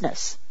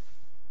business,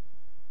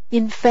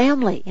 in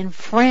family, in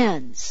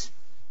friends,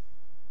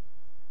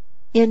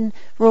 in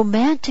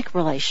romantic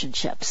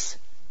relationships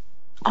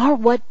are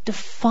what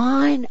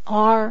define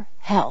our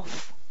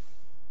health.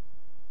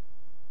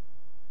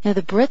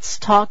 The Brits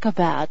talk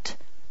about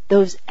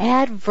those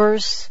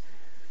adverse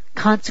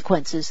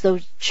consequences,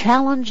 those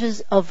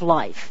challenges of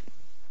life.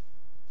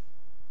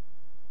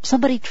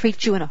 Somebody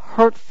treats you in a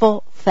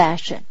hurtful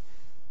fashion.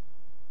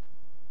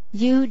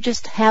 You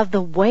just have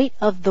the weight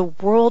of the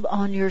world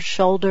on your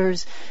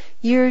shoulders.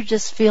 You're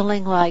just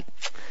feeling like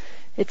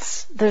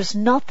there's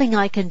nothing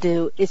I can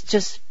do. It's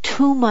just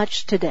too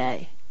much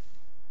today.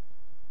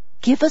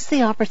 Give us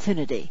the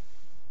opportunity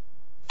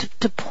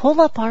to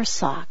pull up our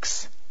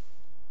socks,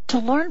 to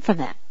learn from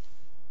that.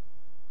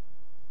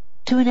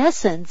 To, in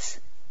essence,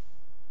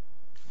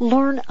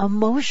 learn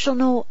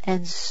emotional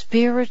and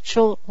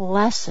spiritual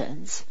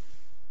lessons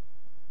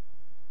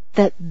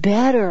that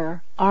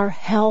better our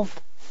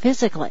health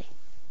physically.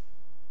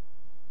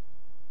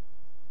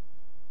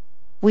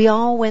 We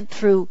all went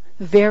through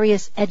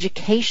various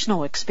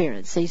educational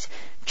experiences,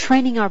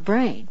 training our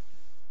brain.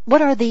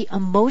 What are the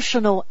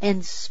emotional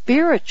and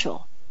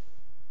spiritual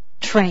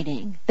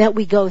training that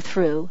we go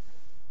through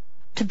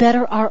to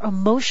better our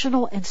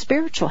emotional and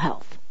spiritual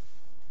health?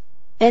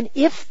 And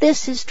if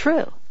this is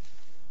true,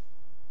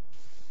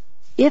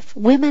 if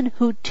women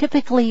who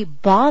typically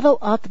bottle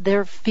up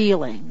their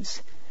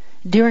feelings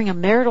during a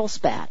marital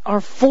spat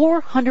are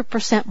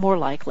 400% more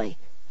likely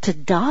to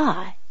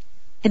die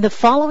in the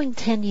following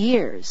 10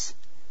 years,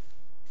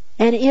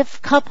 and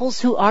if couples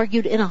who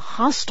argued in a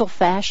hostile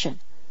fashion,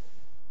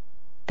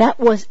 that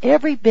was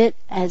every bit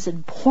as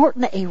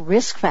important a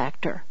risk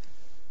factor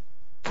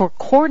for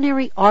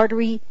coronary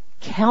artery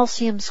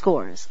calcium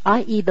scores,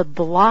 i.e. the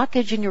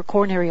blockage in your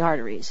coronary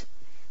arteries,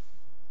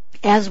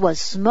 as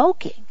was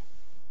smoking,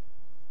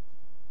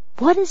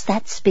 what does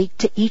that speak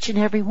to each and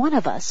every one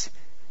of us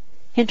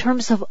in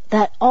terms of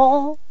that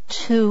all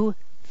too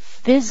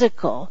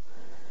physical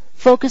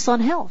focus on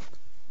health?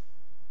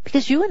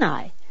 Because you and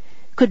I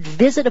could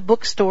visit a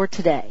bookstore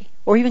today,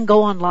 or even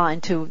go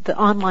online to the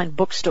online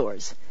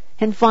bookstores,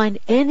 and find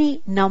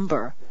any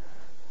number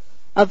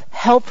of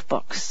health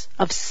books,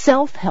 of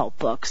self-help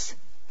books,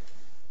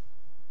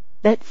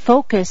 that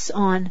focus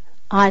on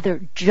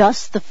either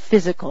just the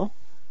physical.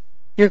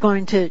 You're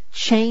going to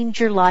change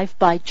your life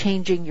by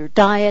changing your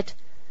diet,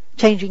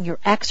 changing your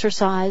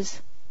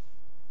exercise.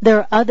 There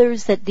are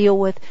others that deal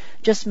with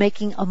just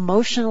making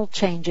emotional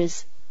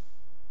changes.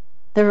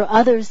 There are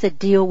others that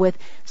deal with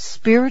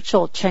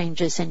spiritual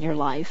changes in your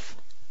life.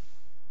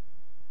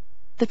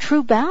 The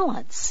true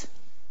balance.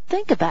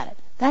 Think about it.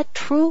 That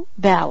true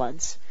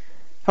balance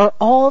are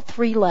all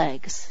three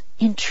legs.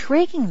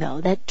 Intriguing,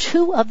 though, that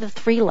two of the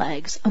three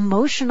legs,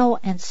 emotional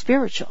and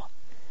spiritual,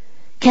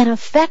 can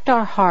affect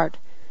our heart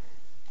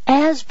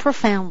as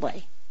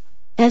profoundly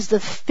as the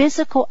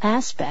physical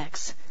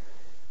aspects,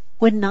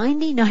 when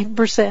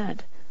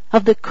 99%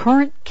 of the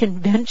current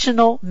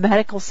conventional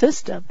medical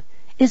system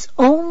is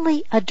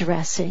only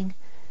addressing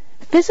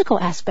physical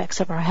aspects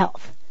of our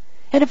health.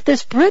 And if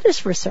this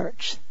British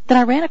research that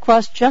I ran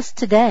across just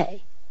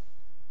today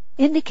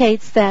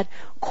indicates that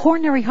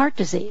coronary heart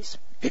disease,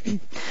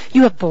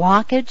 you have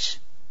blockage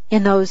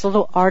in those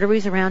little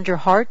arteries around your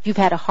heart, you've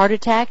had a heart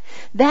attack,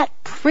 that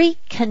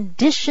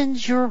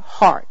preconditions your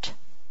heart.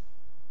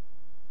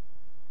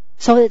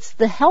 So it's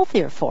the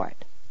healthier for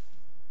it.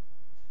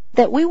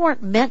 That we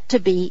weren't meant to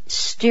be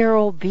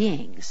sterile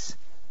beings.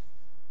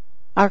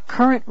 Our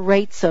current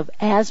rates of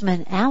asthma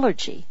and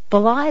allergy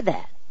belie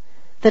that.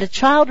 That a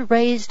child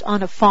raised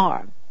on a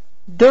farm,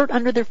 dirt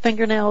under their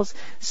fingernails,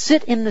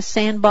 sit in the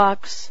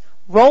sandbox,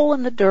 roll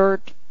in the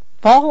dirt,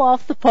 fall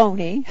off the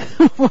pony,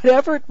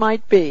 whatever it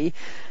might be,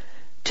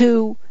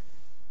 to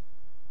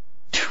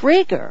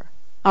trigger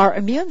our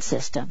immune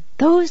system,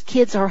 those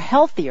kids are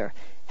healthier,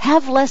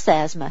 have less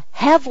asthma,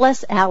 have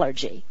less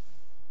allergy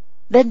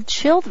than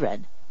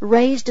children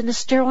raised in a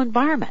sterile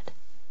environment.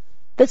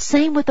 The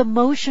same with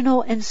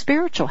emotional and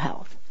spiritual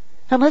health.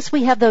 Unless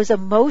we have those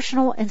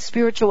emotional and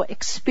spiritual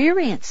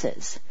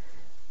experiences,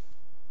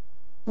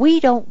 we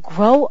don't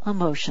grow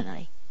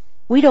emotionally.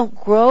 We don't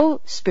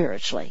grow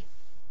spiritually.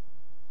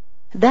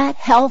 That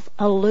health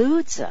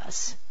eludes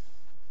us.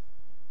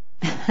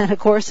 And of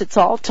course, it's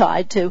all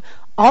tied to,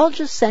 I'll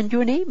just send you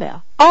an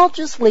email. I'll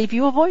just leave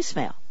you a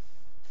voicemail.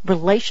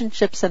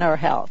 Relationships and our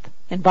health.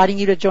 Inviting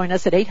you to join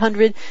us at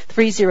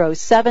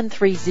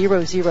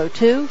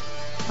 800-307-3002.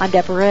 I'm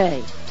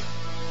Deborah.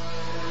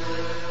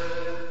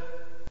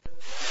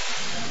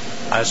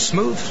 A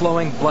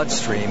smooth-flowing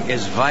bloodstream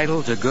is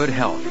vital to good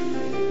health.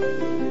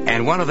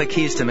 And one of the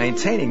keys to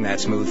maintaining that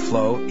smooth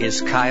flow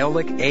is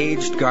Kyolic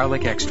Aged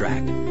Garlic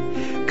Extract.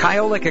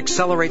 Kyolic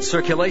accelerates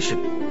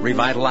circulation,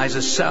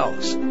 revitalizes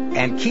cells,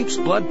 and keeps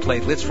blood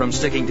platelets from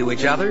sticking to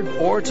each other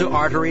or to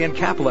artery and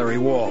capillary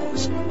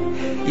walls.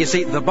 You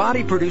see, the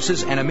body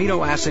produces an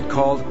amino acid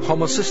called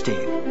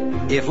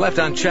homocysteine. If left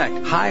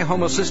unchecked, high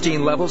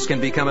homocysteine levels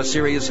can become a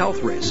serious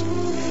health risk.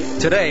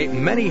 Today,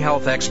 many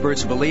health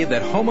experts believe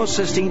that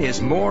homocysteine is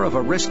more of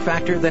a risk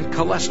factor than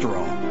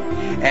cholesterol.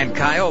 And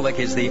Kyolic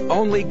is the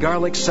only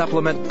garlic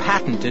supplement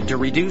patented to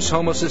reduce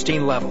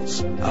homocysteine levels,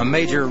 a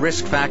major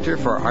risk factor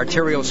for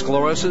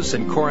arteriosclerosis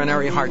and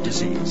coronary heart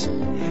disease.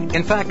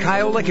 In fact,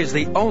 Kyolic is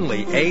the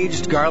only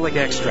aged garlic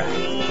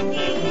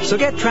extract. So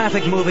get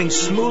traffic moving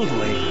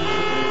smoothly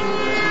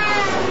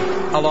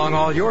along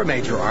all your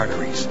major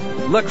arteries.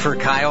 Look for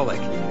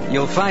Kyolic.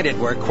 You'll find it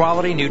where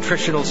quality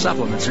nutritional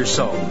supplements are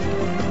sold.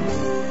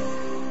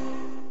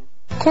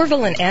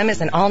 Corvalin M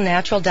is an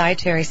all-natural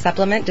dietary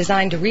supplement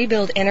designed to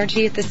rebuild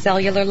energy at the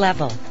cellular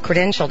level.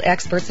 Credentialed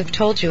experts have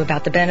told you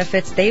about the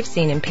benefits they've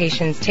seen in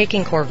patients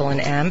taking Corvalin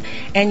M,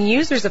 and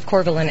users of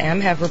Corvalin M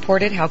have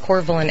reported how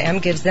Corvalin M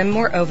gives them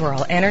more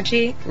overall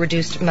energy,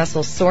 reduced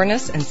muscle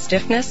soreness and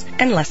stiffness,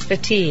 and less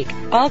fatigue,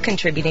 all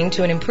contributing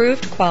to an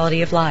improved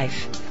quality of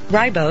life.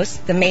 Ribose,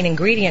 the main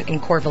ingredient in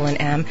Corvalin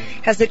M,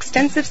 has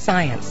extensive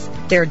science.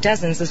 There are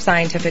dozens of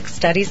scientific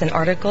studies and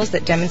articles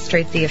that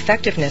demonstrate the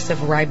effectiveness of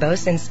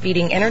ribose in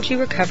speeding energy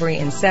recovery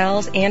in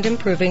cells and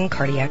improving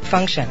cardiac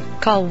function.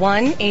 Call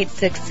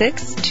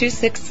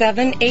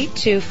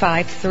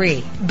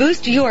 1-866-267-8253.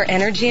 Boost your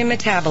energy and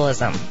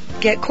metabolism.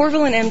 Get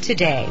Corvalin M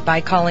today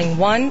by calling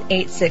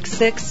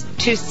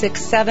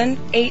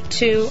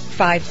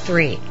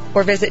 1-866-267-8253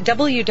 or visit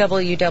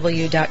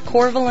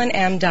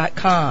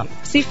www.corvalinm.com.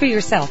 See for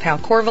yourself how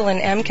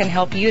Corvalin M can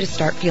help you to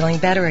start feeling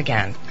better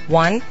again.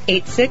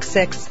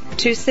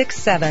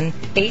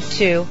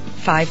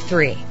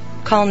 1-866-267-8253.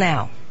 Call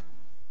now.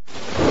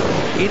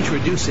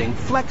 Introducing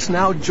Flex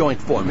Now Joint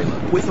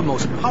Formula with the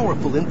most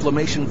powerful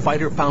inflammation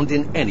fighter found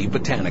in any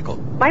botanical.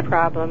 My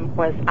problem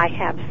was I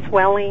have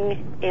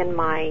swelling in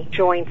my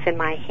joints in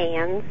my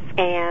hands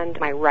and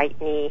my right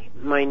knee.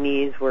 My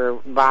knees were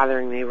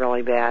bothering me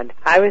really bad.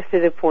 I was to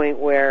the point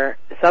where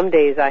some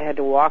days I had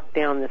to walk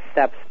down the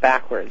steps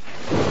backwards.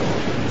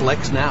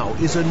 Flex Now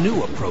is a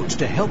new approach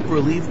to help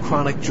relieve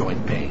chronic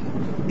joint pain.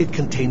 It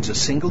contains a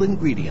single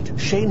ingredient,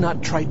 shea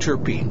nut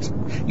triterpenes.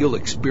 You'll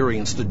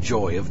experience the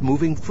joy of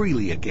moving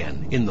freely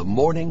again in the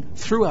morning,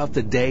 throughout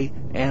the day,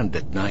 and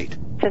at night.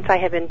 Since I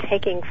have been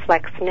taking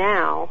Flex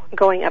Now,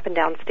 going up and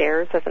down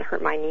stairs doesn't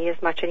hurt my knee as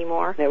much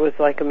anymore. It was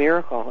like a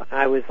miracle.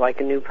 I was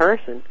like a new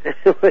person.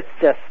 It was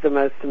just the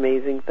most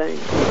amazing thing.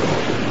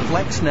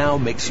 Flex Now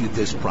makes you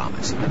this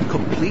promise: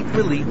 complete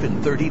relief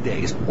in 30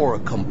 days or a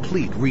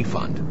complete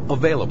refund.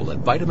 Available at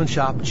Vitamin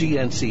Shop,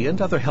 GNC,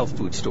 and other health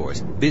food stores.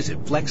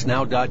 Visit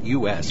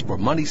flexnow.us for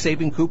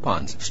money-saving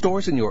coupons,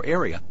 stores in your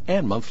area,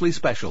 and monthly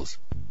specials.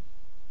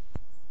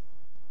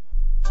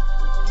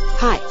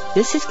 Hi,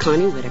 this is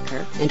Connie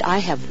Whitaker, and I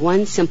have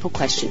one simple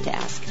question to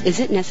ask. Is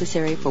it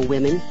necessary for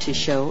women to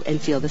show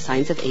and feel the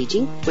signs of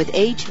aging? With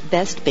Age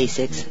Best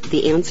Basics,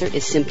 the answer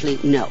is simply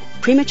no.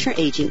 Premature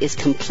aging is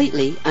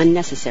completely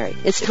unnecessary.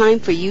 It's time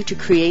for you to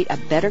create a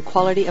better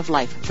quality of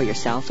life for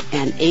yourself,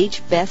 and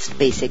Age Best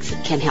Basics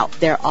can help.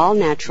 Their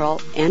all-natural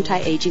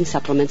anti-aging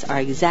supplements are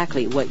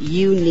exactly what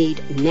you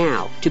need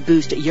now to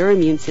boost your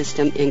immune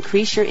system,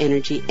 increase your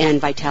energy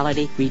and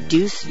vitality,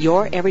 reduce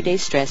your everyday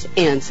stress,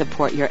 and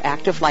support your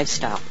active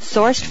lifestyle.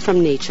 Sourced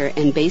from nature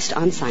and based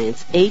on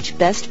science, Age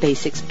Best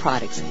Basics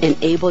products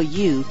enable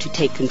you to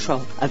take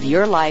control of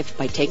your life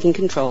by taking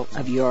control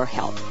of your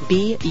health.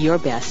 Be your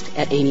best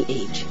at any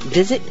age.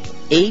 Visit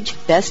Age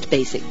Best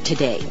Basic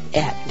today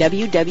at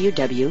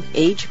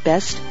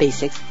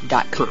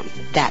www.agebestbasics.com.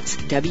 That's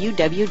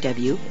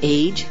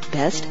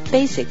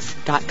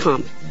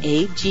www.agebestbasics.com.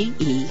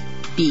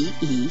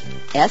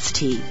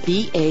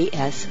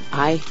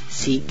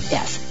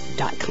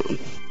 AGEBESTBASICS.com.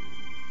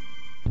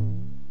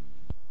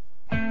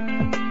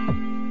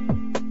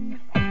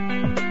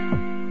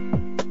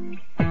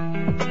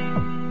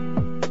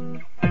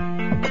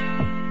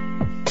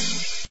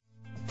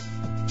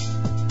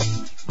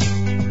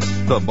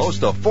 The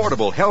most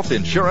affordable health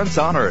insurance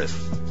on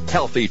earth.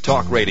 Healthy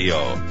Talk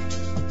Radio.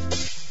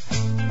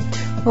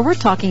 Well, we're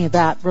talking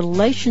about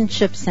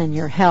relationships and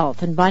your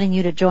health, inviting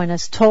you to join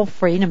us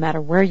toll-free, no matter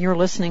where you're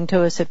listening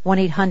to us, at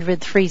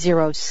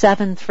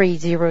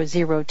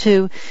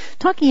 1-800-307-3002,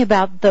 talking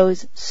about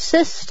those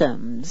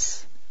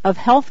systems of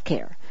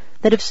healthcare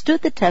that have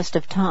stood the test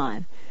of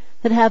time,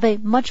 that have a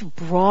much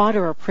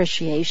broader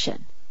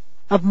appreciation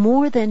of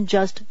more than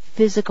just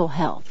physical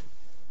health.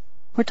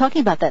 We're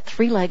talking about that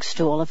three-leg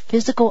stool of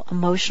physical,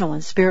 emotional,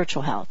 and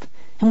spiritual health.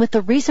 And with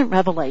the recent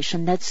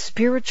revelation that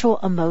spiritual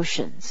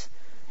emotions,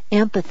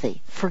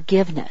 empathy,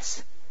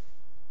 forgiveness,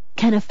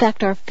 can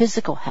affect our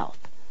physical health.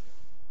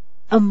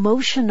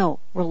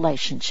 Emotional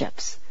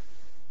relationships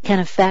can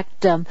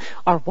affect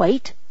our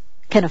weight,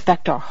 can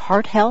affect our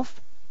heart health.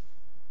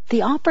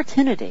 The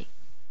opportunity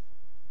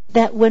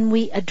that when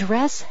we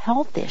address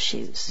health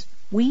issues,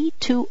 we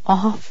too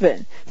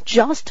often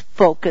just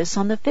focus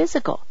on the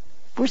physical.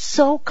 We're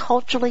so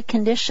culturally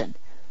conditioned.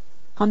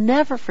 I'll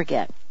never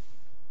forget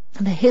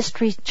the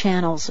History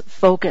Channel's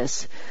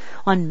focus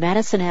on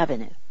Madison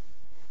Avenue.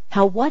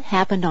 How what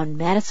happened on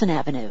Madison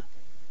Avenue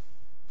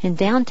in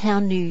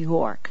downtown New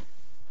York,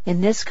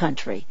 in this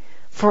country,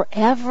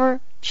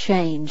 forever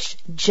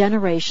changed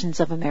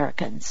generations of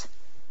Americans.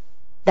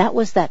 That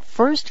was that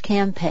first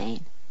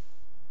campaign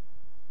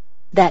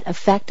that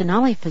affected not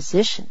only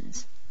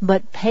physicians,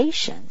 but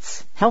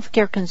patients,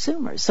 healthcare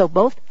consumers, so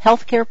both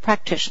healthcare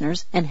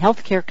practitioners and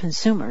healthcare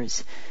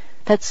consumers,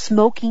 that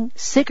smoking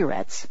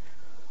cigarettes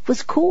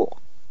was cool,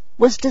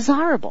 was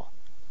desirable.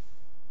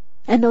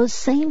 And those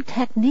same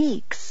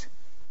techniques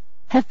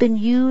have been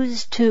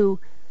used to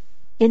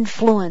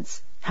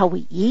influence how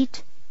we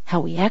eat,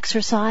 how we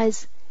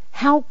exercise,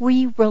 how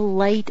we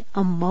relate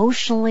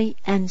emotionally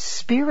and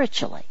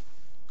spiritually,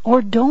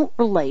 or don't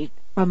relate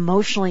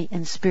emotionally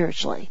and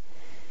spiritually.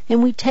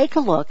 And we take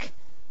a look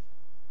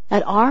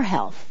at our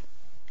health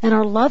and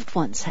our loved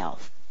ones'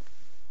 health.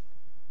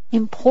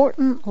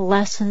 Important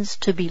lessons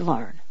to be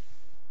learned.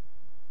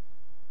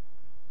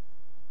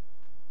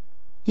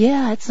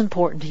 Yeah, it's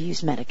important to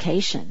use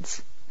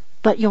medications,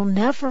 but you'll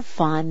never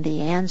find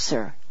the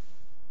answer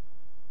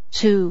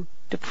to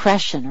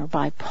depression or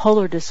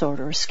bipolar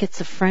disorder or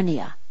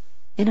schizophrenia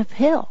in a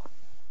pill.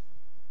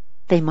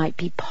 They might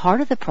be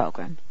part of the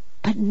program,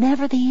 but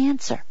never the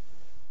answer.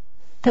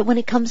 That when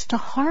it comes to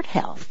heart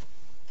health,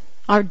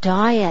 our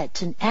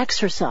diet and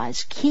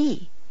exercise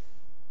key.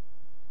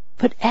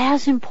 But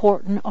as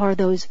important are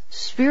those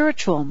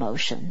spiritual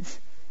emotions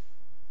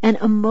and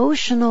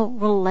emotional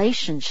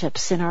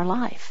relationships in our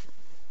life.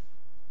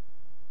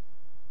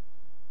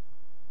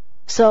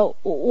 So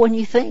when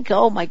you think,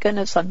 oh my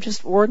goodness, I'm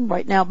just worried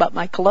right now about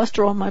my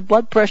cholesterol, my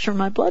blood pressure, and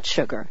my blood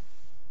sugar,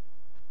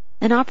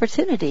 an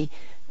opportunity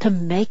to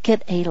make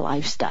it a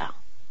lifestyle.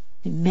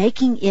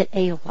 Making it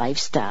a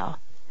lifestyle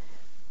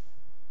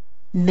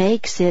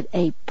makes it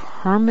a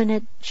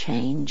permanent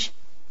change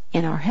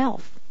in our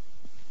health.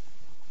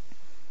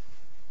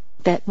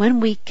 That when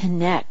we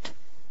connect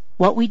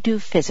what we do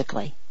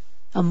physically,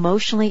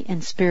 emotionally,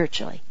 and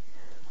spiritually,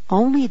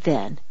 only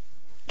then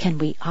can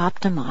we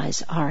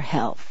optimize our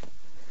health.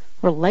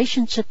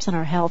 Relationships and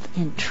our health,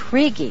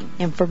 intriguing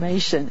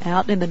information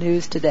out in the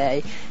news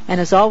today. And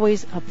as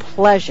always, a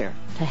pleasure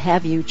to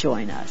have you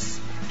join us.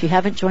 If you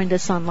haven't joined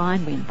us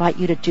online, we invite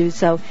you to do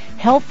so.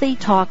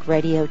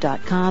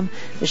 HealthyTalkRadio.com.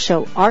 The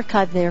show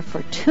archived there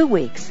for 2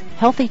 weeks.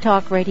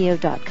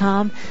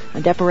 HealthyTalkRadio.com.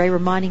 I'm Deborah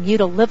reminding you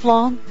to live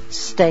long,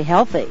 stay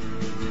healthy.